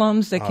 especially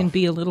plums that can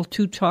be a little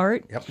too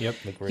tart. Yep.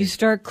 Agreed. You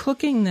start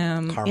cooking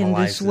them in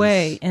this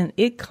way, and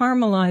it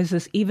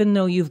caramelizes, even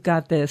though you've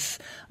got this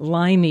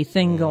limey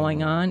thing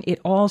going on, it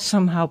all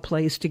somehow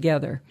plays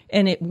together.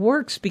 And it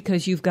works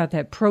because you've got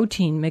that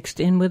protein mixed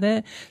in with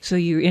it. So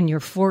you in your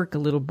fork, a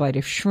little bite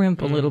of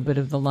shrimp, a little bit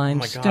of the lime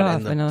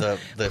stuff, and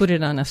put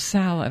it on a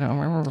salad.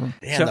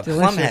 Yeah, the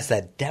plum has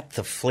that depth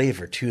of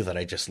flavor, too, that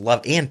I just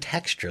love, and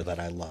texture that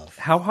I love.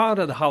 How hot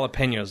are the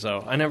jalapenos,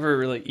 though? I never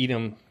really eat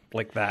them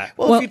like that.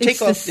 Well, if you take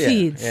it's off the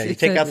seeds. you It's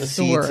take out the the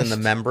seeds and the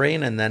worst.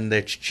 membrane, and then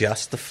it's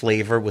just the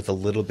flavor with a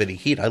little bit of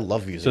heat. I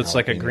love using. So it's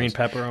like a jalapenos. green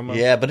pepper almost?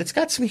 Yeah, but it's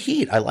got some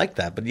heat. I like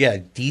that. But yeah,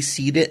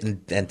 de-seed it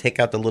and take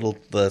out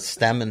the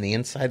stem and the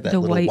inside, that The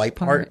little white white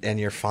part, and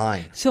you're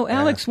fine. So,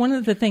 Alex, one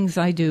of the things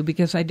I do,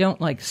 because I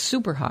don't like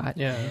super hot,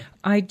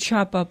 I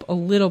chop up a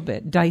little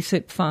bit, dice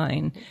it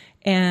fine,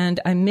 and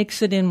I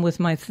mix it in with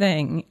my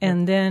thing,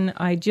 and then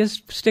I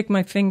just stick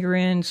my finger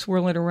in,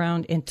 swirl it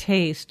around, and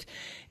taste.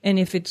 And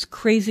if it's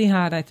crazy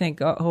hot, I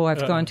think,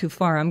 I've gone too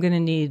far. I'm going to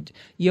need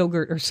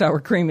yogurt or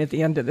sour cream at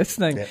the end of this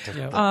thing.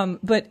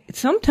 But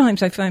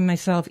sometimes I find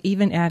myself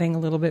even adding a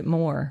little bit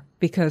more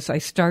because I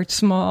start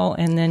small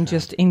and then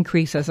just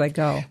increase as I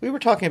go. We were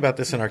talking about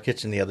this in our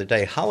kitchen the other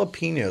day.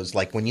 Jalapenos,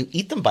 like when you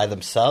eat them by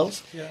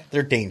themselves,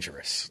 they're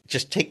dangerous.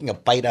 Just taking a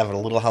bite out of a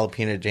little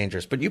jalapeno is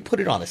dangerous. But you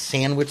put it on a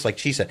sandwich, like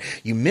she said,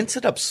 you mince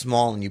it up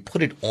small and you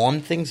put it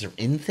on things or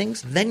in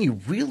things, then you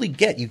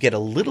get a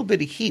little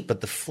bit of heat, but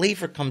the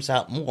flavor comes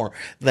out more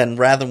than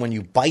rather when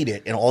you bite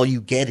it and all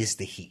you get is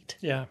the heat.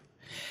 Yeah.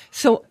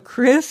 So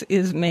Chris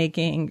is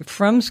making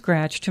from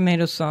scratch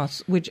tomato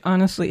sauce, which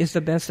honestly is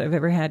the best I've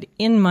ever had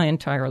in my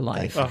entire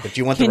life. But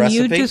do you want the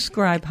recipe? Can you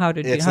describe how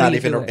to do it? It's not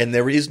even, and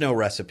there is no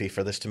recipe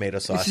for this tomato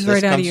sauce. This is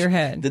right out of your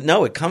head.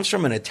 No, it comes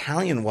from an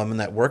Italian woman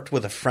that worked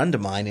with a friend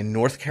of mine in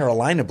North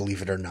Carolina,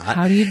 believe it or not.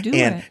 How do you do it?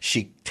 And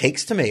she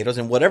takes tomatoes,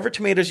 and whatever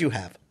tomatoes you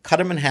have, cut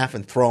them in half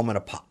and throw them in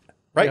a pot,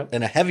 right?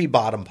 In a heavy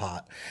bottom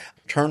pot.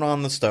 Turn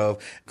on the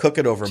stove, cook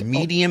it over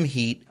medium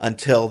heat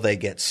until they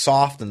get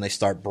soft and they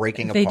start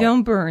breaking apart. They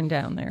don't burn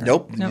down there.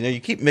 Nope. You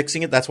keep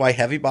mixing it. That's why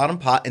heavy bottom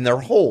pot, and they're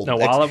whole. No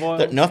olive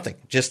oil? Nothing.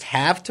 Just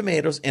have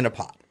tomatoes in a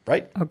pot,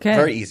 right? Okay.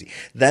 Very easy.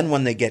 Then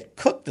when they get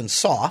cooked and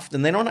soft,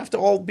 and they don't have to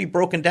all be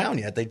broken down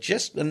yet, they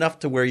just enough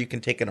to where you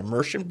can take an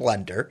immersion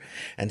blender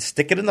and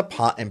stick it in the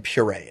pot and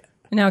puree it.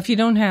 Now, if you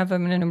don't have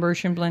them in an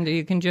immersion blender,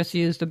 you can just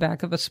use the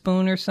back of a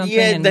spoon or something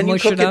and then you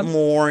mush cook it up.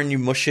 more and you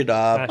mush it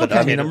up. But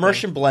I mean,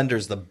 immersion blender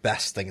is the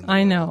best thing in the world.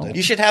 I know.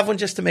 You should have one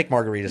just to make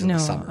margaritas in the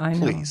summer. I know.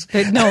 Please.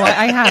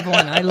 I have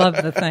one. I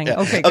love the thing.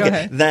 Okay, go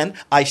ahead. Then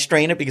I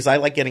strain it because I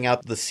like getting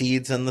out the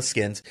seeds and the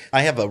skins.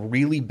 I have a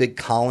really big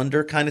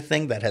colander kind of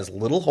thing that has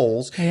little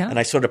holes, and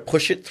I sort of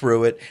push it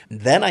through it.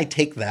 Then I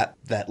take that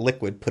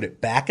liquid, put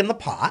it back in the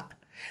pot,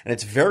 and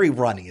it's very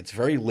runny. It's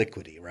very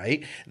liquidy,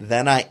 right?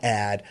 Then I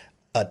add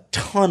a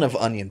ton of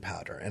onion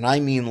powder, and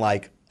I mean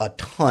like a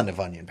ton of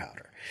onion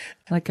powder.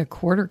 Like a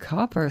quarter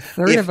cup or a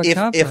third of a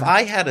cup? If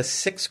I had a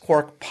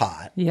 6-quart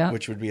pot,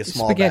 which would be a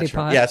small spaghetti batch.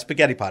 pot. Yeah,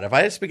 spaghetti pot. If I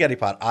had a spaghetti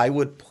pot, I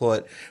would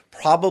put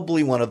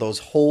probably one of those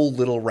whole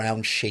little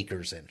round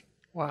shakers in.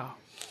 Wow.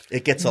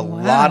 It gets a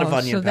lot of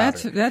onion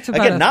powder. That's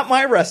about Again, not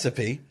my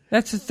recipe.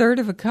 That's a third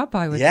of a cup,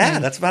 I would think. Yeah,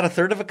 that's about a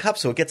third of a cup.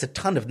 So it gets a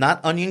ton of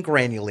not onion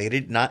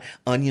granulated, not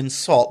onion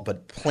salt,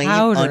 but plain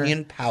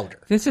onion powder.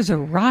 This is a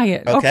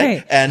riot.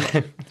 Okay.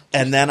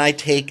 And then I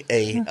take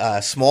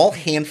a small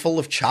handful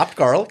of chopped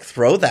garlic,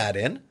 throw that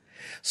in,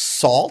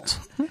 salt,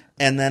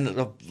 and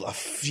then a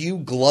few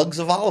glugs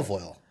of olive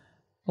oil.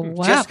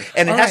 Wow.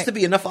 And it has to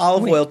be enough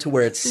olive oil to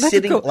where it's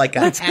sitting like a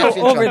half inch on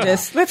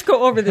top. Let's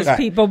go over this,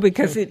 people,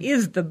 because it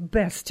is the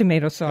best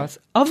tomato sauce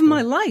of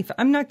my life.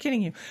 I'm not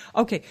kidding you.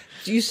 Okay.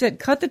 You said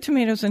cut the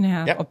tomatoes in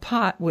half, a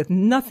pot with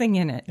nothing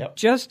in it,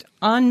 just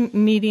on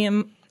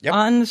medium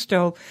on the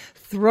stove.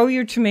 Throw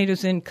your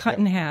tomatoes in, cut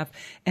in half,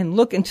 and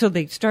look until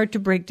they start to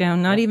break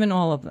down, not even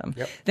all of them.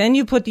 Then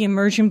you put the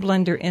immersion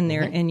blender in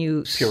there and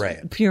you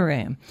puree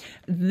them.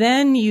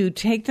 Then you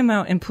take them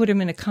out and put them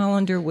in a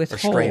colander with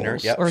holes.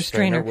 Or a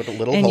strainer with a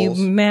little and holes.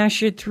 you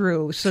mash it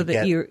through so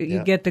that you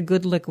get the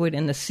good liquid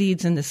and the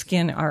seeds and the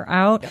skin are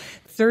out.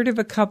 Third of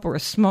a cup or a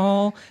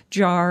small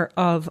jar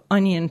of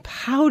onion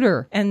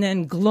powder, and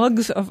then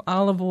glugs of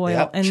olive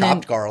oil, and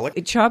chopped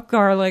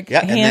garlic,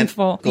 a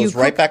handful. And then goes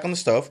right back on the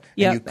stove,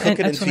 and you cook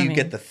it until you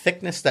get the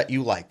thickness that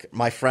you like.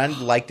 My friend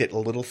liked it a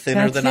little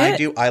thinner than I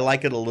do. I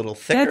like it a little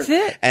thicker. That's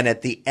it.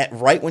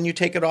 And right when you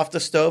take it off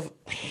the stove,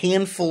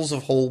 handfuls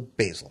of whole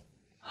basil.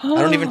 I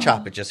don't even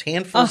chop it, just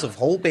handfuls of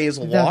whole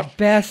basil washed.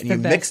 Best, and you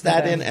the mix best,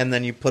 that the in, best. and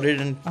then you put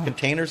it in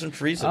containers and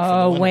freeze it.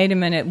 Oh, wait a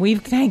minute.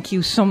 Thank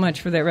you so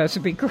much for that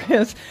recipe,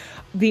 Chris.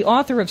 The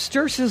author of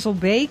Stir Sizzle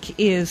Bake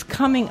is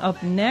coming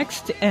up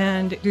next,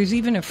 and there's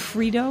even a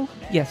Frito,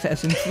 yes,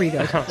 as in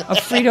Frito, a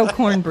Frito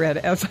cornbread,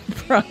 as I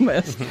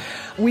promised.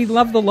 We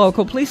love the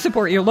local. Please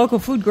support your local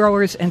food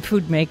growers and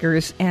food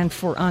makers, and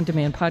for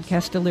on-demand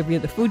podcast delivery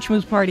of the Food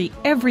Schmooze Party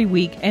every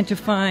week, and to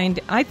find,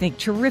 I think,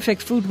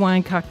 terrific food,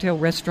 wine, cocktail,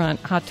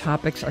 restaurant, hot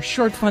topics, our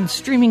short, fun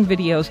streaming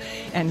videos,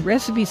 and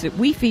recipes that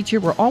we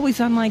feature. We're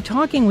always online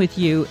talking with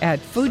you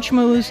at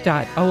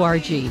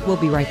foodschmooze.org. We'll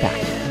be right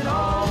back.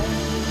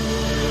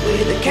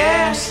 With a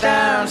cast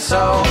iron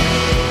soul.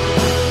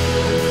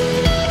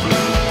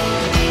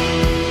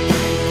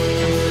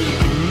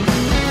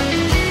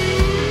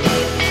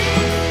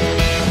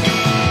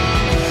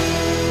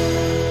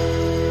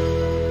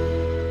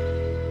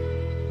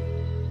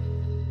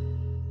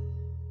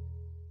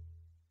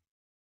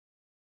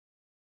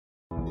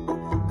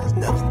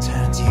 Nothing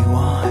turns you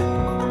on.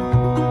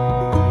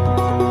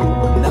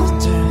 Nothing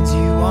turns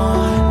you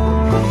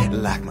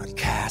on like my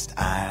cast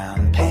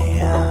iron pan.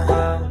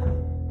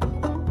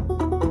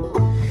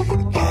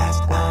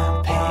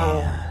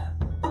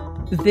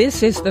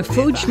 This is the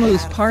Food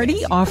Schmooze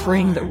Party,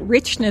 offering the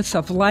richness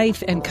of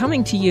life and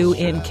coming to you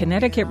in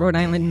Connecticut, Rhode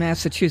Island,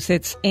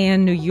 Massachusetts,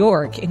 and New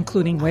York,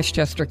 including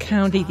Westchester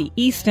County, the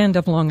East End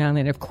of Long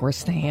Island, of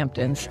course, the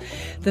Hamptons.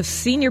 The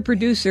senior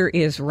producer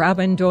is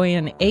Robin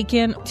Doyen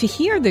Aiken. To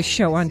hear this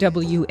show on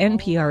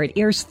WNPR, it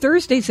airs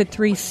Thursdays at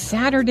 3,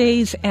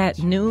 Saturdays at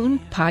noon.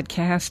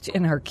 Podcasts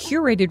and our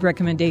curated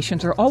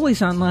recommendations are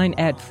always online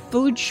at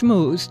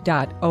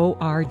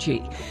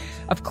foodschmooze.org.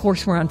 Of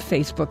course, we're on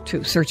Facebook,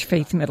 too. Search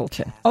Faith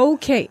Middleton.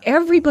 Okay,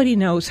 everybody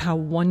knows how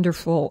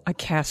wonderful a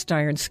cast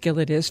iron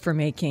skillet is for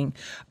making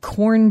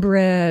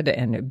cornbread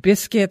and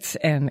biscuits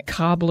and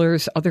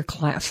cobblers, other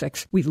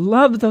classics. We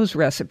love those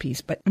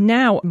recipes, but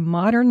now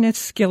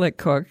modernist skillet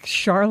cook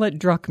Charlotte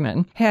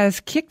Druckman has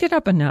kicked it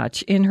up a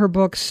notch in her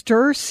book,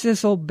 Stir,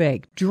 Sizzle,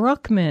 Bake.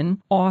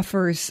 Druckman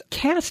offers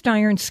cast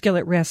iron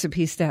skillet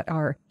recipes that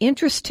are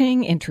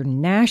interesting,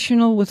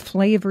 international with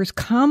flavors,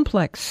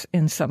 complex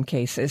in some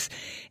cases,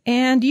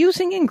 and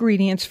using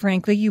ingredients,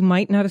 frankly, you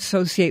might not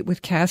associate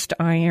with cast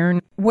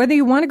iron. Whether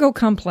you want to go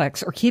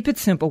complex or keep it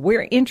simple,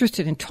 we're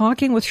interested in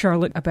talking with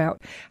Charlotte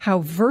about how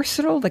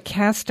versatile the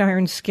cast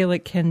iron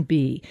skillet can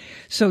be.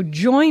 So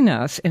join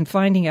us in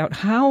finding out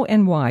how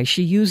and why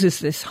she uses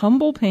this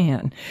humble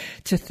pan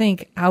to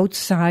think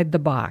outside the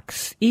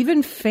box,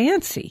 even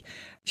fancy.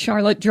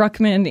 Charlotte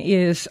Druckman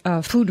is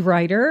a food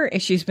writer.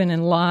 She's been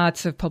in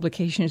lots of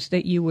publications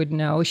that you would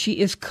know. She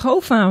is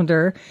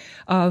co-founder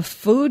of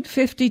Food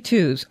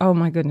 52s. Oh,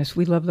 my goodness.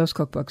 We love those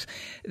cookbooks.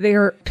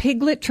 They're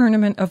Piglet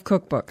Tournament of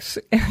Cookbooks.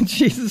 And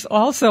she's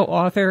also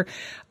author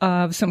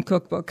of some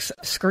cookbooks,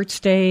 Skirt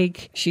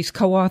Steak. She's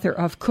co-author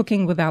of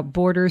Cooking Without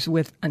Borders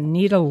with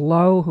Anita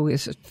Lowe, who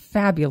is a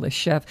fabulous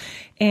chef.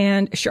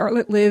 And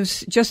Charlotte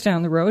lives just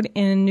down the road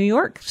in New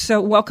York.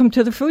 So welcome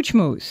to the Food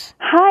Schmooze.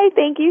 Hi,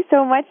 thank you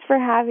so much for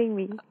having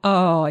me.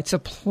 Oh, it's a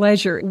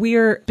pleasure.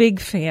 We're big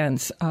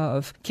fans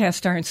of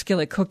cast iron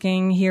skillet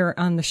cooking here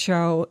on the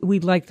show. We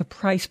like the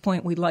price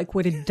point. We like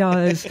what it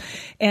does.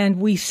 And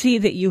we see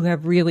that you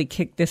have really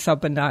kicked this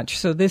up a notch.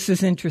 So this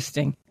is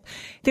interesting.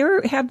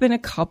 There have been a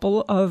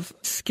couple of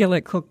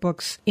skillet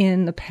cookbooks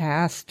in the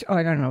past,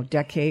 I don't know,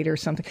 decade or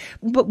something.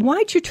 But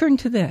why'd you turn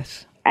to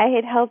this? I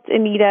had helped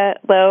Anita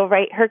Lowe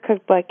write her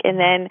cookbook, and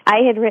then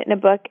I had written a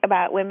book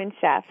about women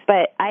chefs,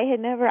 but I had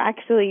never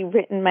actually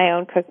written my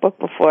own cookbook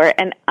before,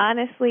 and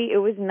honestly, it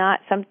was not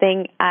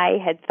something I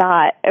had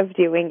thought of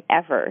doing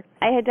ever.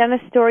 I had done a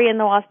story in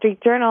the Wall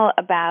Street Journal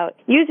about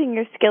using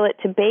your skillet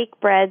to bake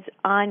breads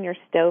on your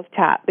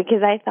stovetop,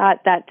 because I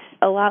thought that's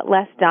a lot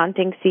less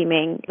daunting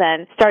seeming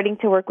than starting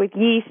to work with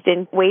yeast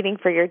and waiting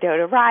for your dough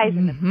to rise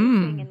and the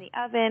cooking in the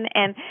oven,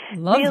 and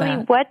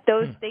what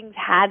those things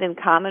had in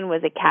common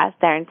was a cast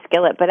iron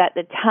skillet, but at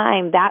the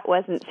time that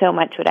wasn't so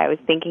much what I was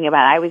thinking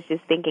about. I was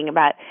just thinking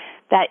about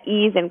that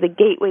ease and the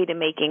gateway to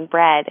making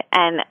bread.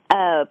 And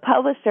a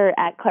publisher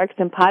at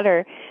Clarkson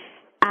Potter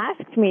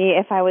asked me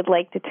if I would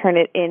like to turn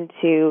it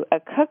into a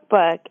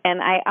cookbook,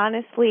 and I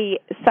honestly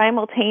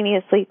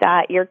simultaneously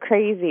thought, you're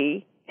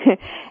crazy.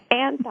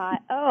 And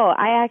thought, oh,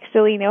 I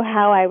actually know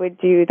how I would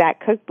do that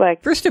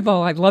cookbook. First of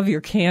all, I love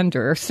your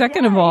candor.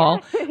 Second of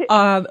all,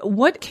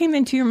 what came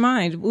into your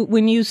mind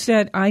when you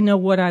said, I know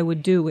what I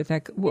would do with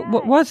that?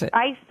 What was it?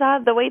 I saw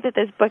the way that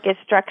this book is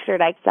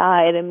structured. I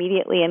saw it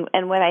immediately.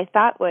 And what I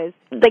thought was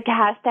the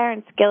cast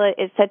iron skillet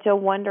is such a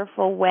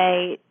wonderful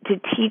way to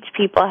teach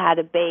people how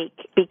to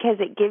bake, because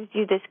it gives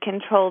you this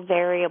controlled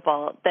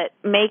variable that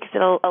makes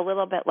it a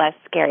little bit less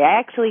scary. I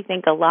actually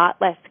think a lot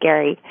less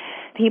scary.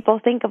 People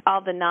think of all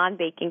the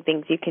non-baking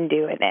things you can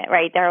do in it,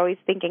 right? They're always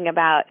thinking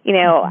about,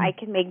 I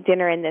can make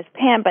dinner in this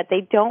pan, but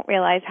they don't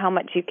realize how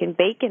much you can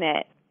bake in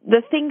it.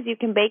 the things you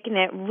can bake in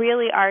it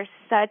really are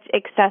such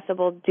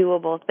accessible,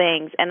 doable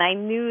things. And I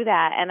knew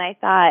that, and I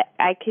thought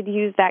I could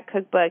use that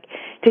cookbook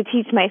to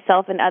teach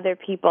myself and other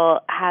people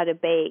how to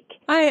bake.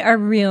 I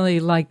really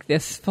like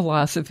this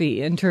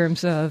philosophy in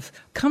terms of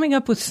coming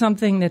up with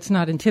something that's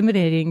not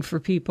intimidating for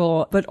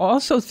people, but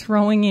also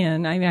throwing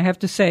in, I have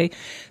to say,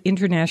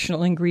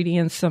 international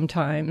ingredients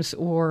sometimes,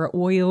 or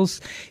oils,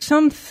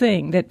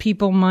 something that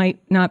people might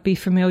not be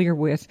familiar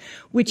with,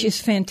 which is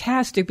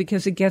fantastic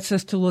because it gets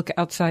us to look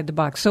outside the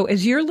box. So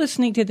as you're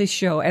listening to this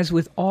show, as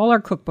with all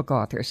our cookbook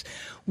authors,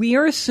 we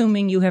are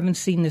assuming you haven't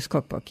seen this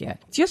cookbook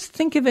yet. Just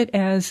think of it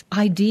as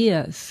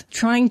ideas,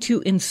 trying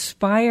to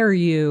inspire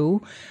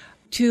you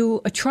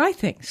to try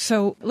things.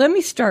 So let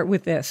me start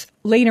with this.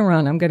 Later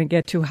on, I'm going to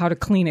get to how to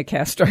clean a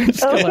cast iron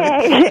skillet.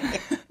 Okay.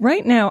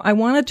 Right now, I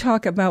want to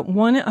talk about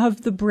one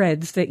of the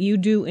breads that you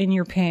do in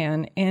your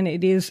pan, and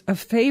it is a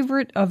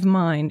favorite of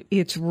mine.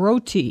 It's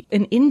roti,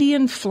 an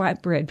Indian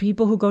flatbread.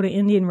 People who go to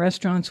Indian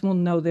restaurants will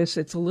know this.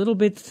 It's a little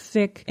bit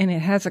thick, and it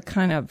has a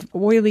kind of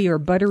oily or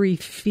buttery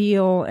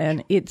feel,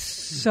 and it's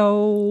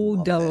so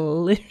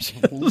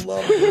delicious.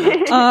 Love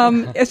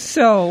it.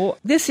 So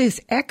this is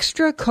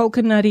extra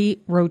coconutty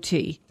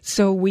roti.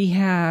 So we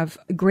have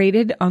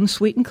grated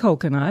unsweetened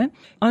coconut,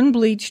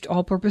 unbleached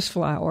all-purpose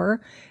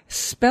flour,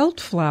 spelt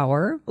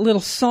flour, a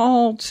little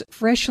salt,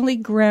 freshly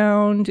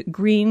ground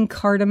green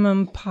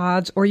cardamom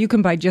pods, or you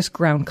can buy just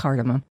ground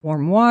cardamom,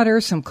 warm water,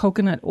 some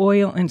coconut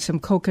oil, and some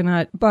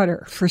coconut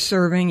butter for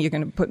serving. You're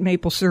going to put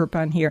maple syrup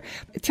on here.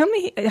 Tell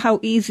me how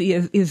easy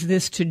is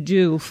this to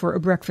do for a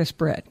breakfast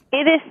bread?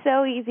 It is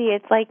so easy.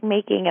 It's like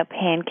making a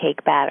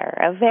pancake batter,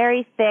 a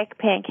very thick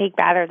pancake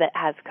batter that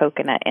has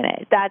coconut in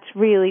it. That's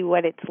really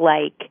what it's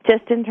like,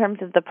 just in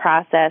terms of the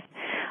process.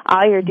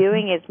 All you're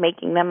doing is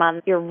making them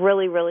on your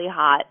really, really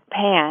hot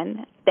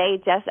pan.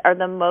 They just are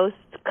the most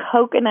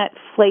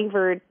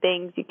coconut-flavored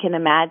things you can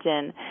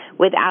imagine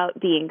without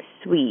being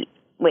sweet,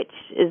 which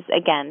is,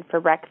 again,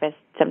 for breakfast,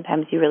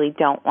 sometimes you really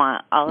don't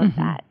want all of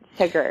that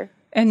sugar.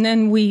 And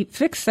then we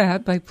fix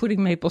that by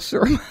putting maple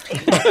syrup.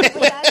 Exactly.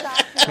 That's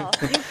optional.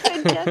 You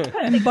could just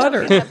put the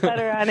butter. coconut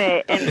butter on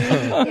it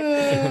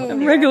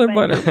and Regular but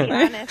butter. To be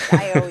honest,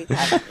 I always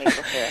have maple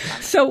syrup on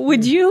it. So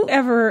would you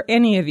ever,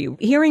 any of you,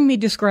 hearing me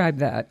describe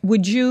that,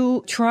 would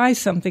you try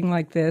something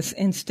like this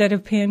instead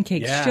of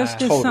pancakes, just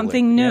as totally.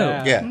 something new?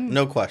 Yeah,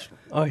 no question.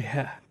 Oh,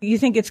 yeah. You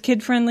think it's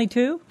kid-friendly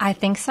too? I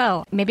think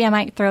so. Maybe I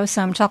might throw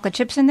some chocolate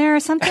chips in there or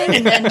something.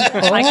 And then that's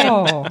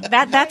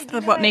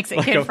what makes it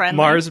Like kid-friendly. a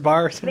Mars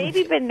bar or something.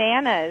 Maybe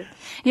bananas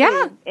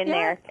Yeah. in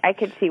there I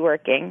could see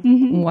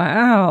working.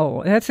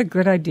 Wow, that's a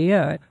good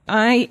idea.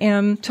 I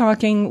am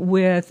talking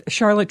with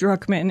Charlotte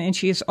Druckman, and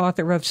she is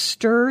author of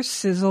Stir,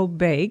 Sizzle,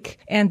 Bake.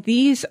 And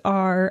these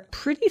are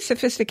pretty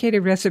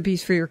sophisticated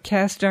recipes for your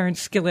cast iron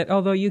skillet,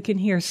 although you can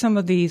hear some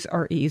of these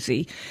are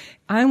easy.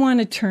 I want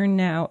to turn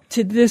now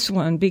to this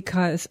one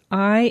because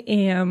I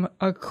am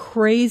a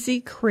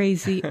crazy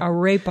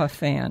arepa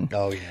fan.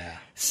 Oh, yeah.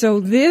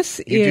 So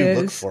this You is...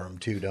 do look for them,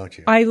 too, don't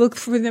you? I look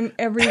for them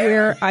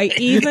everywhere. I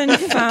even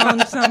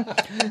found some.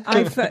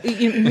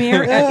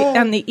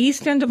 On the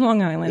east end of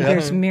Long Island,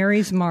 there's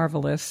Mary's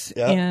Marvelous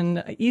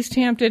in East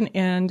Hampton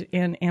and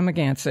in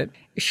Amagansett.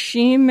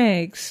 She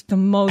makes the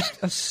most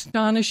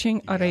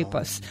astonishing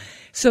arepas.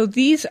 So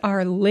these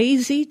are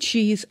lazy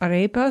cheese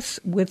arepas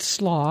with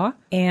slaw,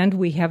 and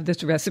we have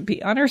this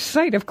recipe on our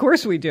site. Of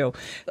course we do.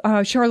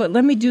 Charlotte,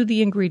 let me do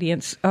the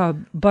ingredients.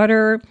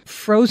 Butter,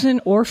 frozen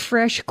or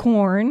fresh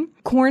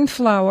corn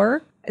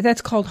flour.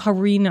 That's called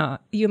harina.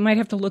 You might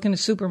have to look in a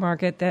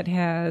supermarket that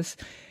has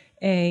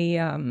a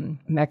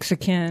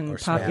Mexican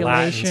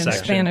population, Latin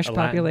Spanish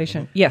Latin.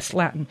 population. Yes,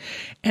 Latin.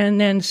 And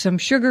then some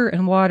sugar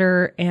and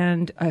water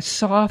and a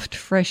soft,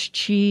 fresh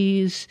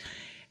cheese.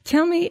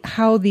 Tell me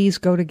how these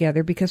go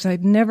together, because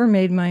I've never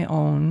made my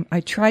own. I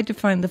tried to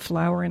find the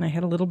flour, and I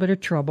had a little bit of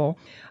trouble.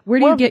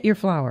 Where do you get your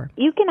flour?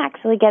 You can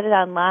actually get it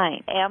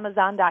online.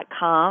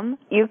 Amazon.com.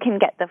 You can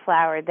get the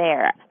flour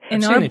there.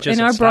 In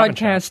our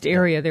broadcast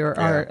area, there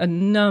are a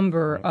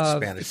number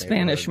of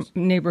Spanish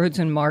neighborhoods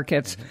and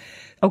markets.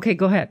 Okay,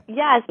 go ahead.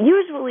 Yes.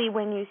 Usually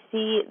when you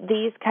see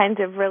these kinds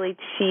of really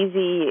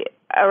cheesy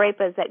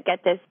arepas that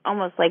get this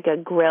almost like a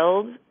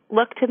grilled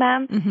look to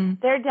them,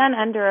 they're done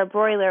under a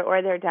broiler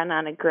or they're done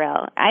on a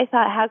grill. I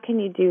thought, how can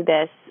you do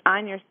this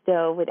on your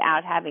stove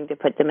without having to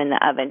put them in the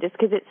oven, just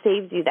because it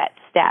saves you that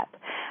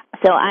step?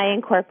 So I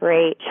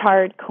incorporate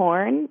charred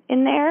corn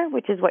in there,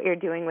 which is what you're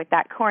doing with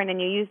that corn, and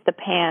you use the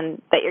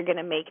pan that you're going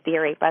to make the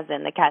arepas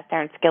in, the cast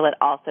iron skillet,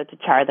 also to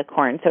char the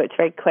corn. So it's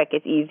very quick,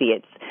 it's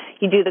easy.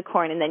 You do the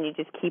corn, and then you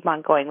just keep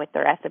on going with the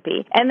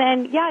recipe. And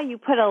then, you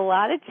put a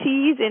lot of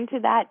cheese into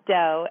that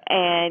dough,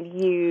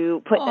 and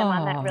you put them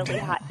on that really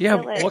hot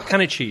skillet. What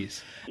kind of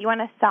cheese? You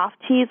want a soft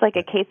cheese, like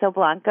a queso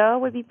blanco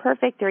would be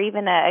perfect, or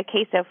even a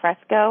queso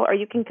fresco, or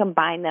you can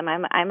combine them.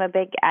 I'm a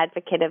big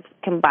advocate of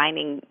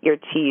combining your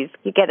cheese.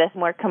 You get a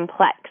more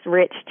complex,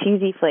 rich,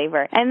 cheesy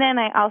flavor. And then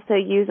I also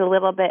use a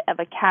little bit of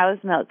a cow's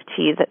milk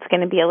cheese that's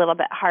going to be a little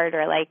bit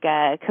harder, like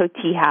a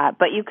cotija,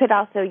 but you could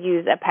also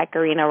use a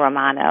pecorino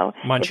romano.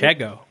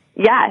 Manchego.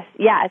 Yes.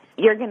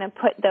 You're going to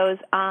put those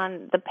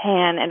on the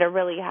pan at a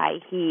really high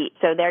heat,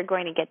 so they're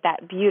going to get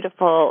that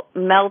beautiful,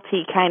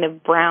 melty kind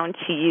of brown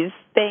cheese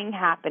thing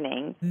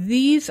happening.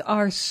 These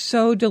are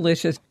so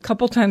delicious. A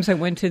couple times I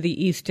went to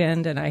the East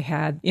End and I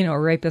had, a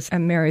Rapist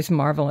and Mary's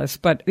Marvelous.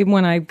 But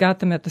when I got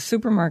them at the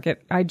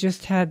supermarket, I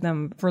just had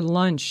them for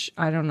lunch,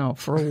 I don't know,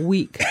 for a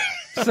week.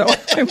 So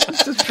it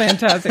was just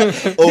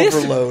fantastic.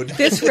 Overload.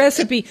 This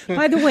recipe,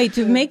 by the way,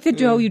 to make the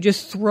dough, you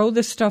just throw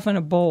this stuff in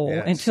a bowl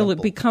until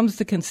it becomes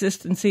the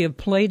consistency of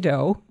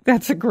Play-Doh.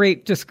 That's a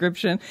great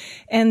description.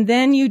 And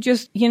then you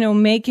just,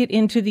 make it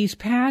into these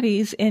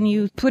patties and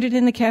you put it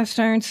in the cast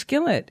iron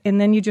skillet and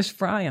then you just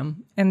fry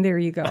them. And there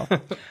you go.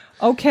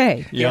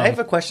 Okay. Yeah, I have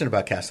a question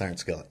about cast iron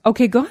skillet.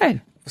 Okay, go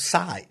ahead.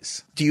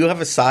 Size. Do you have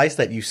a size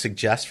that you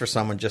suggest for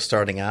someone just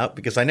starting out?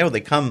 Because I know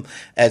they come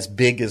as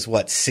big as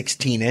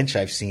 16-inch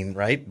I've seen,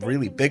 right?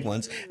 Really big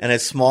ones, and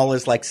as small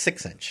as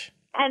 6-inch.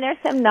 And there's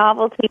some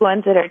novelty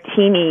ones that are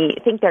teeny.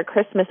 I think they're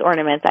Christmas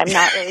ornaments. I'm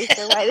not really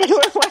sure why they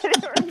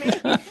were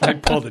made. I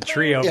pulled a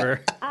tree over.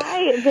 Yeah.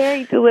 I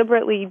very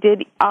deliberately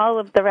did all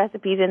of the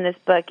recipes in this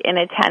book in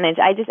a 10-inch.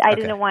 I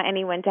didn't want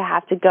anyone to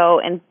have to go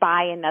and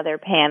buy another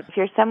pan. If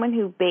you're someone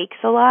who bakes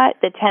a lot,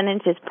 the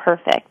 10-inch is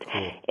perfect.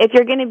 If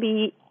you're going to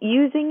be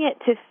using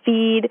it to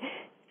feed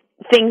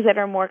things that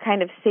are more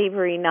kind of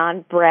savory,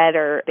 non-bread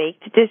or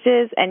baked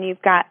dishes, and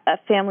you've got a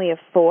family of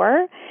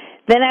 4,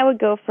 then I would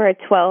go for a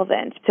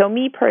 12-inch. So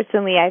me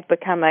personally, I've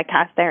become a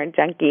cast iron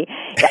junkie.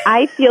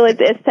 I feel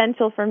it's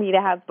essential for me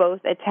to have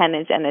both a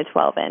 10-inch and a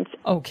 12-inch.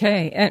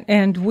 Okay,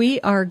 and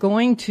we are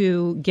going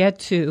to get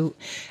to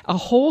a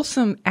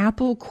wholesome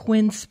apple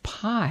quince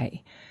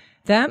pie.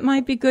 That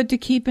might be good to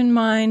keep in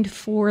mind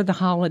for the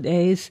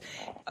holidays.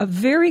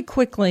 Very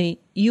quickly,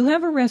 you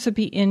have a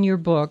recipe in your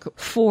book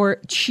for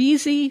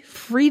cheesy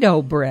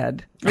Frito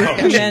bread with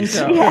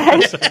pimento.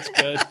 Yes. That's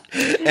good.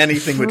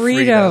 Anything with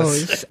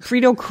Fritos.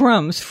 Frito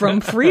crumbs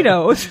from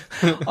Fritos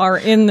are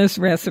in this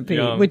recipe,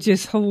 which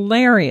is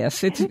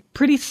hilarious. It's a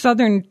pretty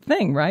southern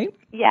thing, right?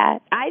 Yeah,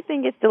 I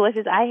think it's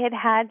delicious. I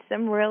had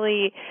some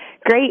really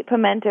great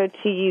pimento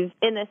cheese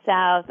in the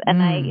South,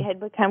 and I had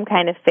become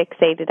kind of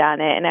fixated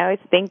on it. And I was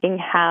thinking,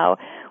 how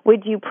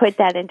would you put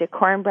that into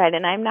cornbread?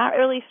 And I'm not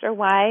really sure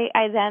why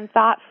I then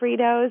thought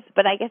Fritos,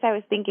 but I guess I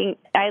was thinking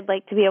I'd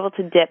like to be able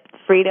to dip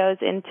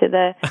Fritos into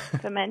the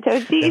pimento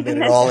cheese. And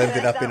then it all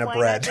ended up in a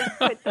bread. Just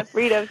put the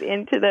Fritos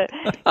into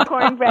the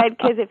cornbread,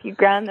 because if you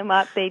ground them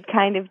up, they'd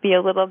kind of be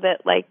a little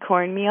bit like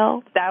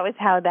cornmeal. That was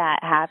how that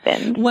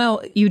happened.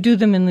 Well, you do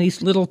them in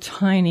these little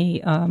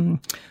tiny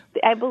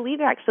I believe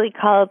they're actually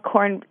called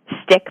corn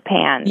stick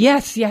pans.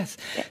 Yes.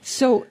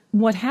 So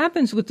what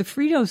happens with the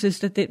Fritos is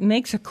that it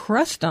makes a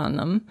crust on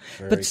them,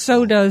 but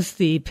so does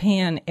the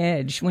pan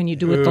edge when you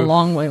do it the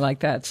long way like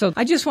that. So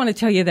I just want to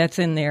tell you that's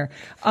in there.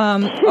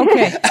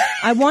 Okay.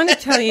 I want to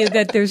tell you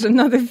that there's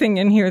another thing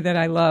in here that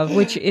I love,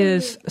 which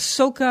is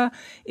soca.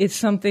 It's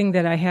something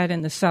that I had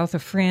in the south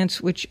of France,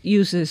 which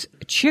uses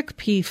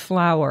chickpea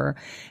flour.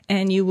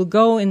 And you will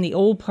go in the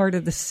old part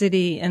of the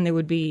city, and there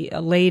would be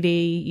a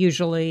lady,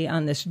 usually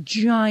on this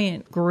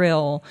giant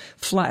grill,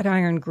 flat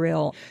iron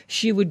grill.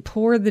 She would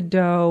pour the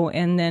dough,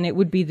 and then it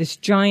would be this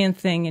giant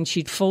thing, and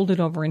she'd fold it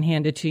over and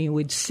hand it to you.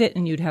 We'd sit,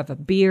 and you'd have a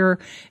beer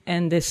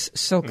and this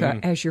soca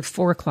as your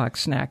 4:00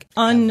 snack.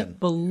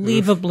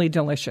 Unbelievably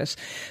delicious.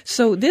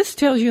 So this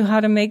tells you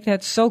how to make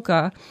that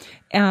soca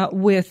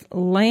with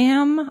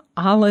lamb,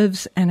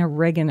 olives, and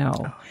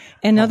oregano.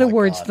 In other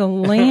words, the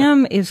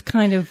lamb is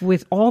kind of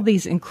with all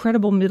these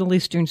incredible Middle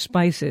Eastern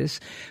spices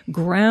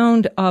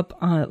ground up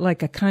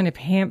like a kind of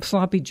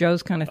sloppy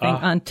joe's kind of thing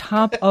on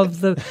top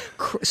of the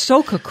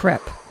soca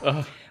crepe.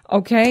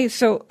 Okay,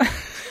 so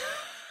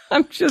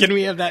I'm just Can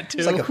we have that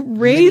too?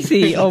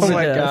 crazy over this. Oh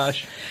my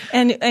gosh.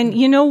 And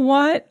you know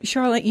what,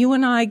 Charlotte, you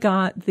and I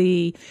got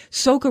the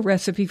soca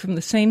recipe from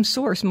the same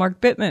source,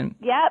 Mark Bittman.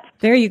 Yep.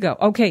 There you go.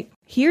 Okay,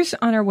 here's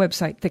on our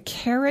website, the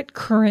carrot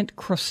currant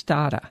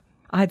crostata.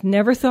 I've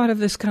never thought of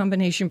this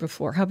combination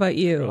before. How about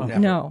you?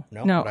 No.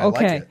 Okay.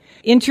 Like it.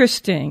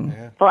 Interesting.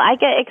 Yeah. Well, I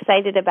get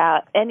excited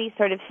about any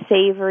sort of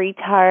savory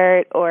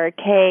tart or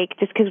cake,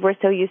 just because we're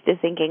so used to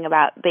thinking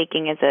about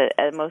baking as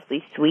a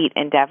mostly sweet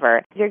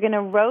endeavor. You're going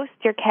to roast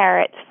your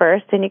carrots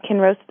first, and you can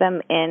roast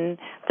them in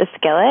the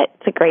skillet.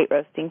 It's a great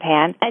roasting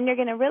pan. And you're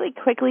going to really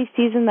quickly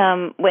season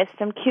them with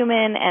some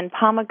cumin and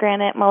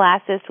pomegranate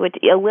molasses, which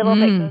a little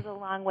bit goes a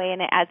long way,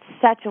 and it adds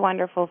such a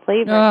wonderful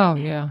flavor. Oh,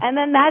 yeah. And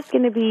then that's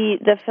going to be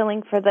the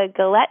filling for the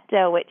galette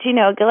dough, which,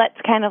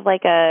 galette's kind of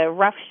like a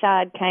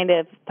roughshod kind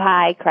of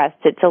pie crust.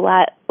 It's a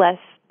lot less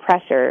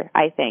pressure,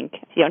 I think.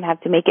 You don't have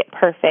to make it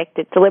perfect.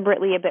 It's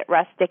deliberately a bit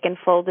rustic and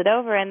folded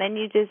over, and then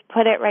you just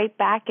put it right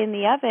back in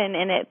the oven,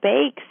 and it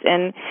bakes,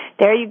 and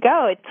there you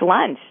go. It's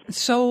lunch.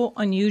 So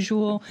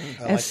unusual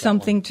as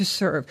something to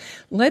serve.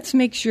 Let's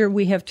make sure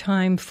we have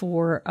time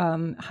for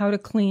how to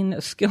clean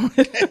a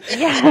skillet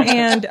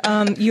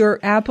and your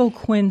apple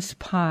quince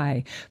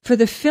pie. For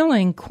the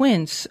filling,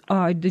 quince,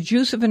 the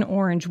juice of an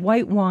orange,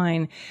 white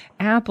wine,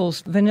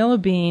 apples, vanilla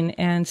bean,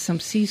 and some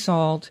sea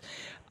salt.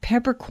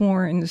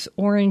 peppercorns,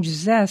 orange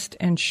zest,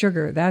 and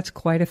sugar. That's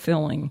quite a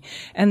filling.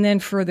 And then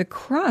for the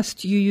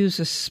crust, you use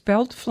a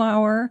spelt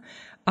flour,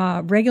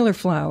 regular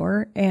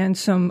flour, and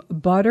some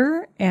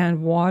butter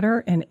and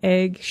water and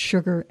egg,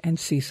 sugar, and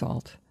sea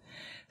salt.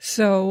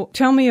 So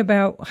tell me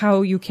about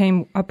how you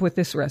came up with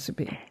this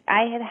recipe.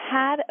 I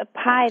had a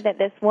pie that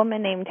this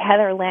woman named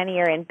Heather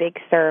Lanier in Big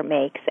Sur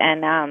makes.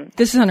 And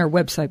this is on her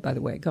website, by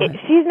the way. Go ahead.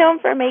 She's known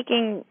for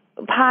making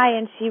pie,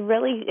 and she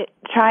really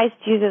tries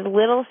to use as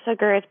little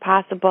sugar as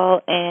possible,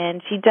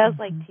 and she does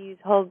like to use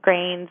whole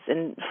grains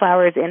and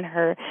flours in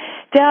her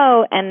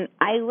dough, and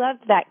I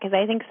loved that because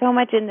I think so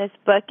much in this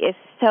book is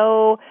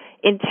so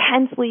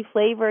intensely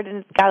flavored, and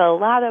it's got a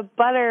lot of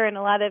butter and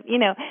a lot of,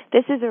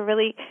 this is a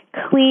really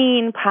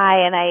clean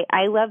pie, and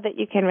I love that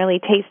you can really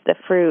taste the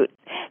fruit.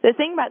 The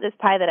thing about this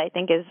pie that I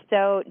think is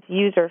so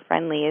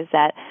user-friendly is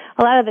that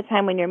a lot of the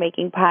time when you're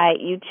making pie,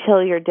 you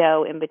chill your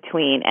dough in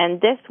between,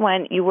 and this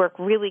one, you work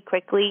really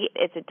quickly.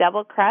 It's a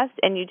double crust,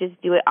 and you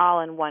just do it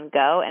all in one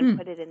go and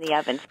put it in the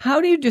oven.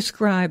 How do you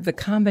describe the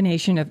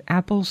combination of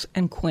apples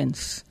and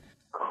quince?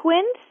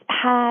 Quince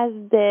has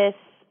this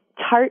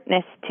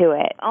tartness to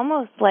it,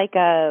 almost like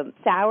a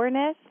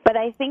sourness, but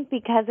I think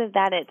because of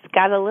that it's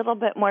got a little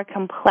bit more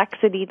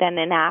complexity than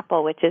an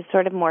apple, which is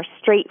sort of more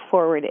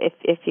straightforward,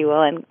 if you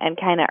will, and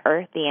kind of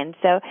earthy. And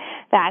so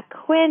that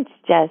quince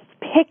just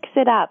picks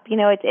it up.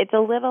 It's a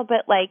little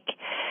bit like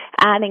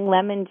adding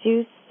lemon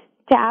juice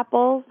to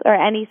apples or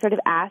any sort of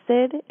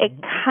acid. It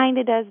kind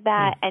of does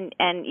that,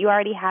 and you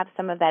already have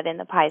some of that in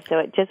the pie, so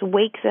it just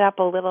wakes it up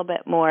a little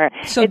bit more.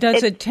 So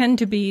does it tend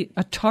to be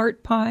a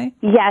tart pie?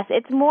 Yes,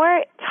 it's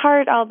more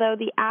tart, although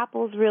the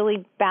apples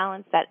really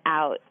balance that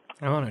out.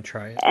 I want to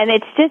try it. And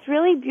it's just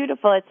really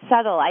beautiful. It's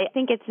subtle. I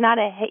think it's not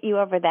a hit you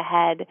over the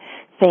head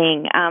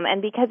thing.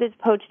 And because it's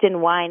poached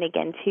in wine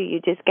again, too, you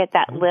just get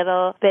that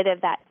little bit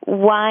of that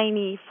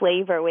winey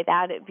flavor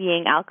without it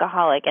being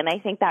alcoholic. And I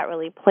think that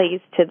really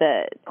plays to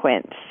the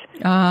quince.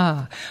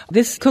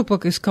 This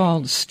cookbook is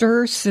called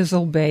Stir,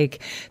 Sizzle,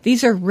 Bake.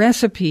 These are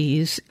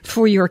recipes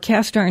for your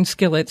cast iron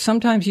skillet,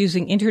 sometimes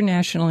using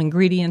international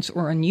ingredients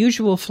or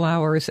unusual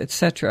flours,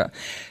 etc.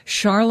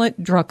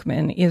 Charlotte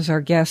Druckman is our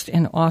guest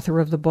and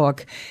author of the book.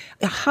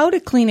 How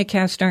to clean a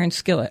cast iron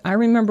skillet. I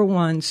remember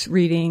once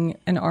reading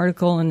an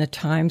article in the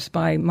Times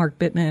by Mark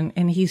Bittman,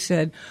 and he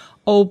said,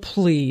 "Oh,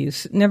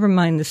 please, never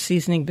mind the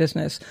seasoning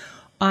business.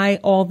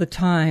 I all the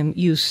time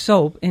use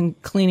soap in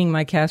cleaning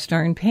my cast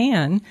iron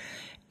pan,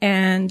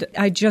 and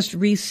I just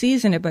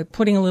re-season it by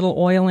putting a little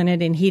oil in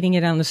it and heating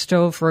it on the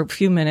stove for a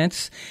few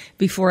minutes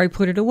before I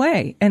put it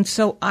away." And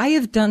so I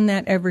have done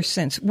that ever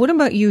since. What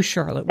about you,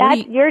 Charlotte?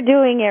 You're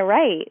doing it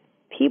right.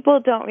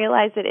 People don't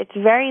realize that it's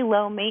very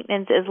low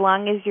maintenance as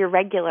long as you're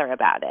regular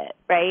about it,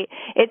 right?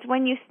 It's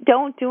when you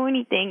don't do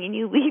anything and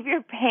you leave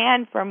your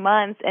pan for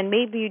months and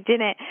maybe you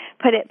didn't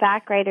put it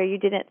back right or you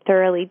didn't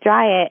thoroughly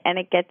dry it and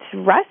it gets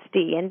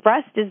rusty. And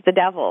rust is the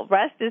devil.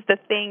 Rust is the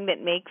thing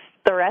that makes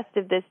the rest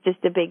of this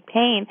just a big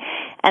pain.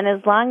 And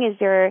as long as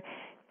you're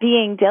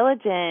being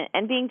diligent,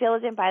 and being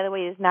diligent, by the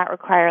way, does not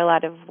require a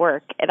lot of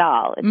work at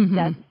all. It's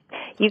just,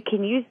 you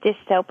can use dish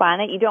soap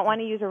on it. You don't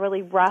want to use a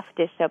really rough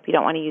dish soap. You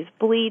don't want to use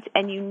bleach,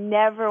 and you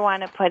never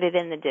want to put it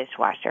in the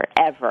dishwasher,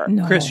 ever.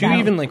 No. Chris, you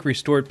even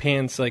restored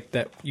pans like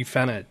that you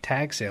found at a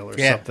tag sale or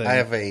something. I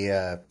have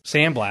a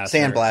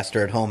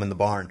sandblaster at home in the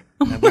barn.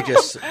 And we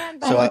just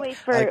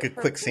I could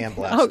quick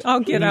sandblast.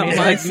 I'll get out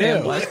my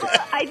sandblaster.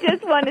 I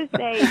just want to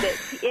say that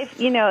if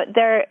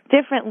there are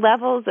different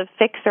levels of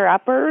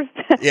fixer-uppers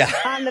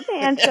on the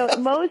pan. So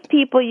most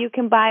people you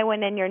can buy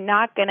one, and you're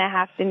not going to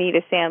have to need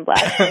a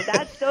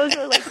sandblaster. Those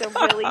are like the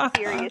really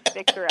serious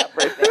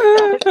fixer-uppers.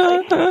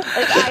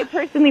 I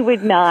personally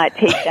would not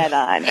take that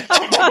on.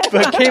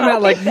 But it came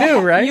out like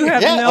new, right? You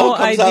have no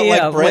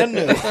idea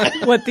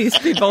what these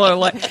people are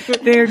like.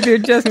 They're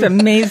just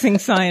amazing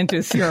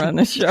scientists here on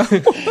the show.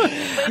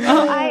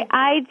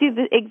 I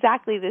do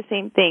exactly the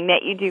same thing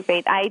that you do,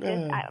 Faith.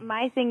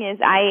 My thing is,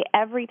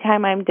 every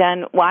time I'm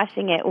done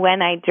washing it,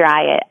 when I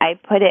dry it, I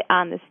put it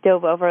on the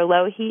stove over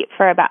low heat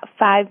for about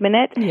 5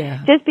 minutes,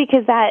 just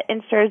because that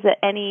ensures that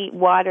any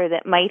water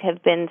that might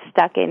have been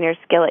stuck in your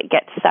skillet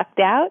gets sucked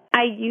out.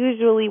 I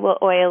usually will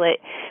oil it,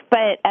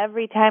 but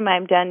every time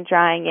I'm done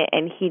drying it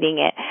and heating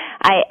it,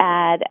 I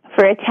add,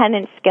 for a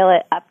 10-inch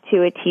skillet, up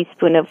to a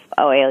teaspoon of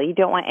oil. You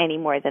don't want any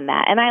more than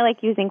that. And I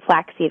like using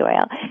flaxseed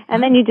oil.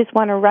 And then you just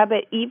want to rub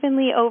it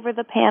evenly over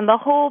the pan, the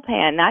whole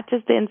pan, not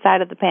just the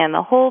inside of the pan,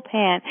 the whole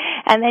pan.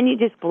 And then you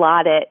just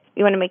blot it.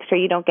 You want to make sure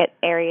you don't get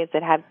areas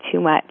that have too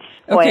much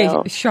oil.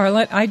 Okay,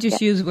 Charlotte, I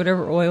just use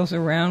whatever oil's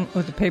around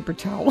with a paper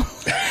towel.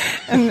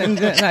 and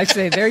then I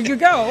say, there you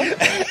go.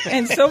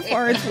 And so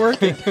far it's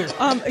working.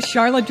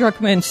 Charlotte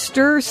Druckman,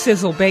 Stir,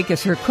 Sizzle, Bake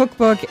is her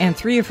cookbook, and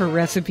 3 of her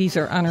recipes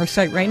are on her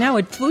site right now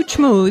at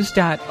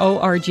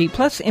foodschmooze.org,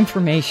 plus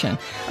information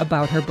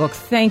about her book.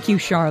 Thank you,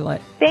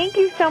 Charlotte. Thank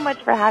you so much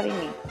for having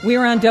me.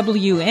 We're on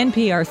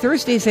WNPR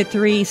Thursdays at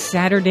 3,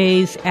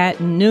 Saturdays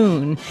at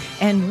noon.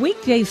 And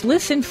weekdays,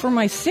 listen for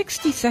my 6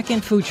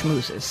 60-second food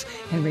schmoozes.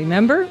 And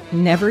remember,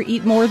 never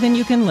eat more than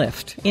you can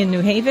lift. In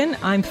New Haven,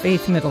 I'm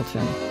Faith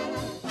Middleton.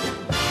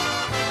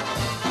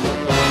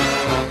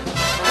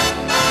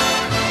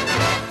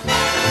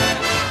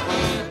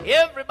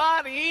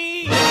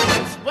 Everybody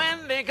eats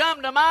when they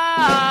come to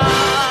mind.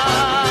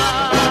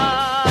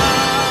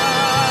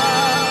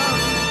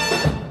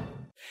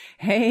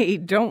 Hey,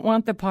 don't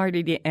want the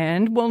party to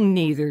end? Well,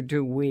 neither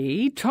do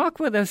we. Talk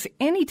with us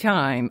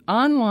anytime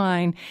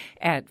online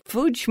at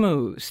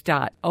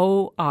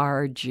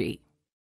foodschmooze.org.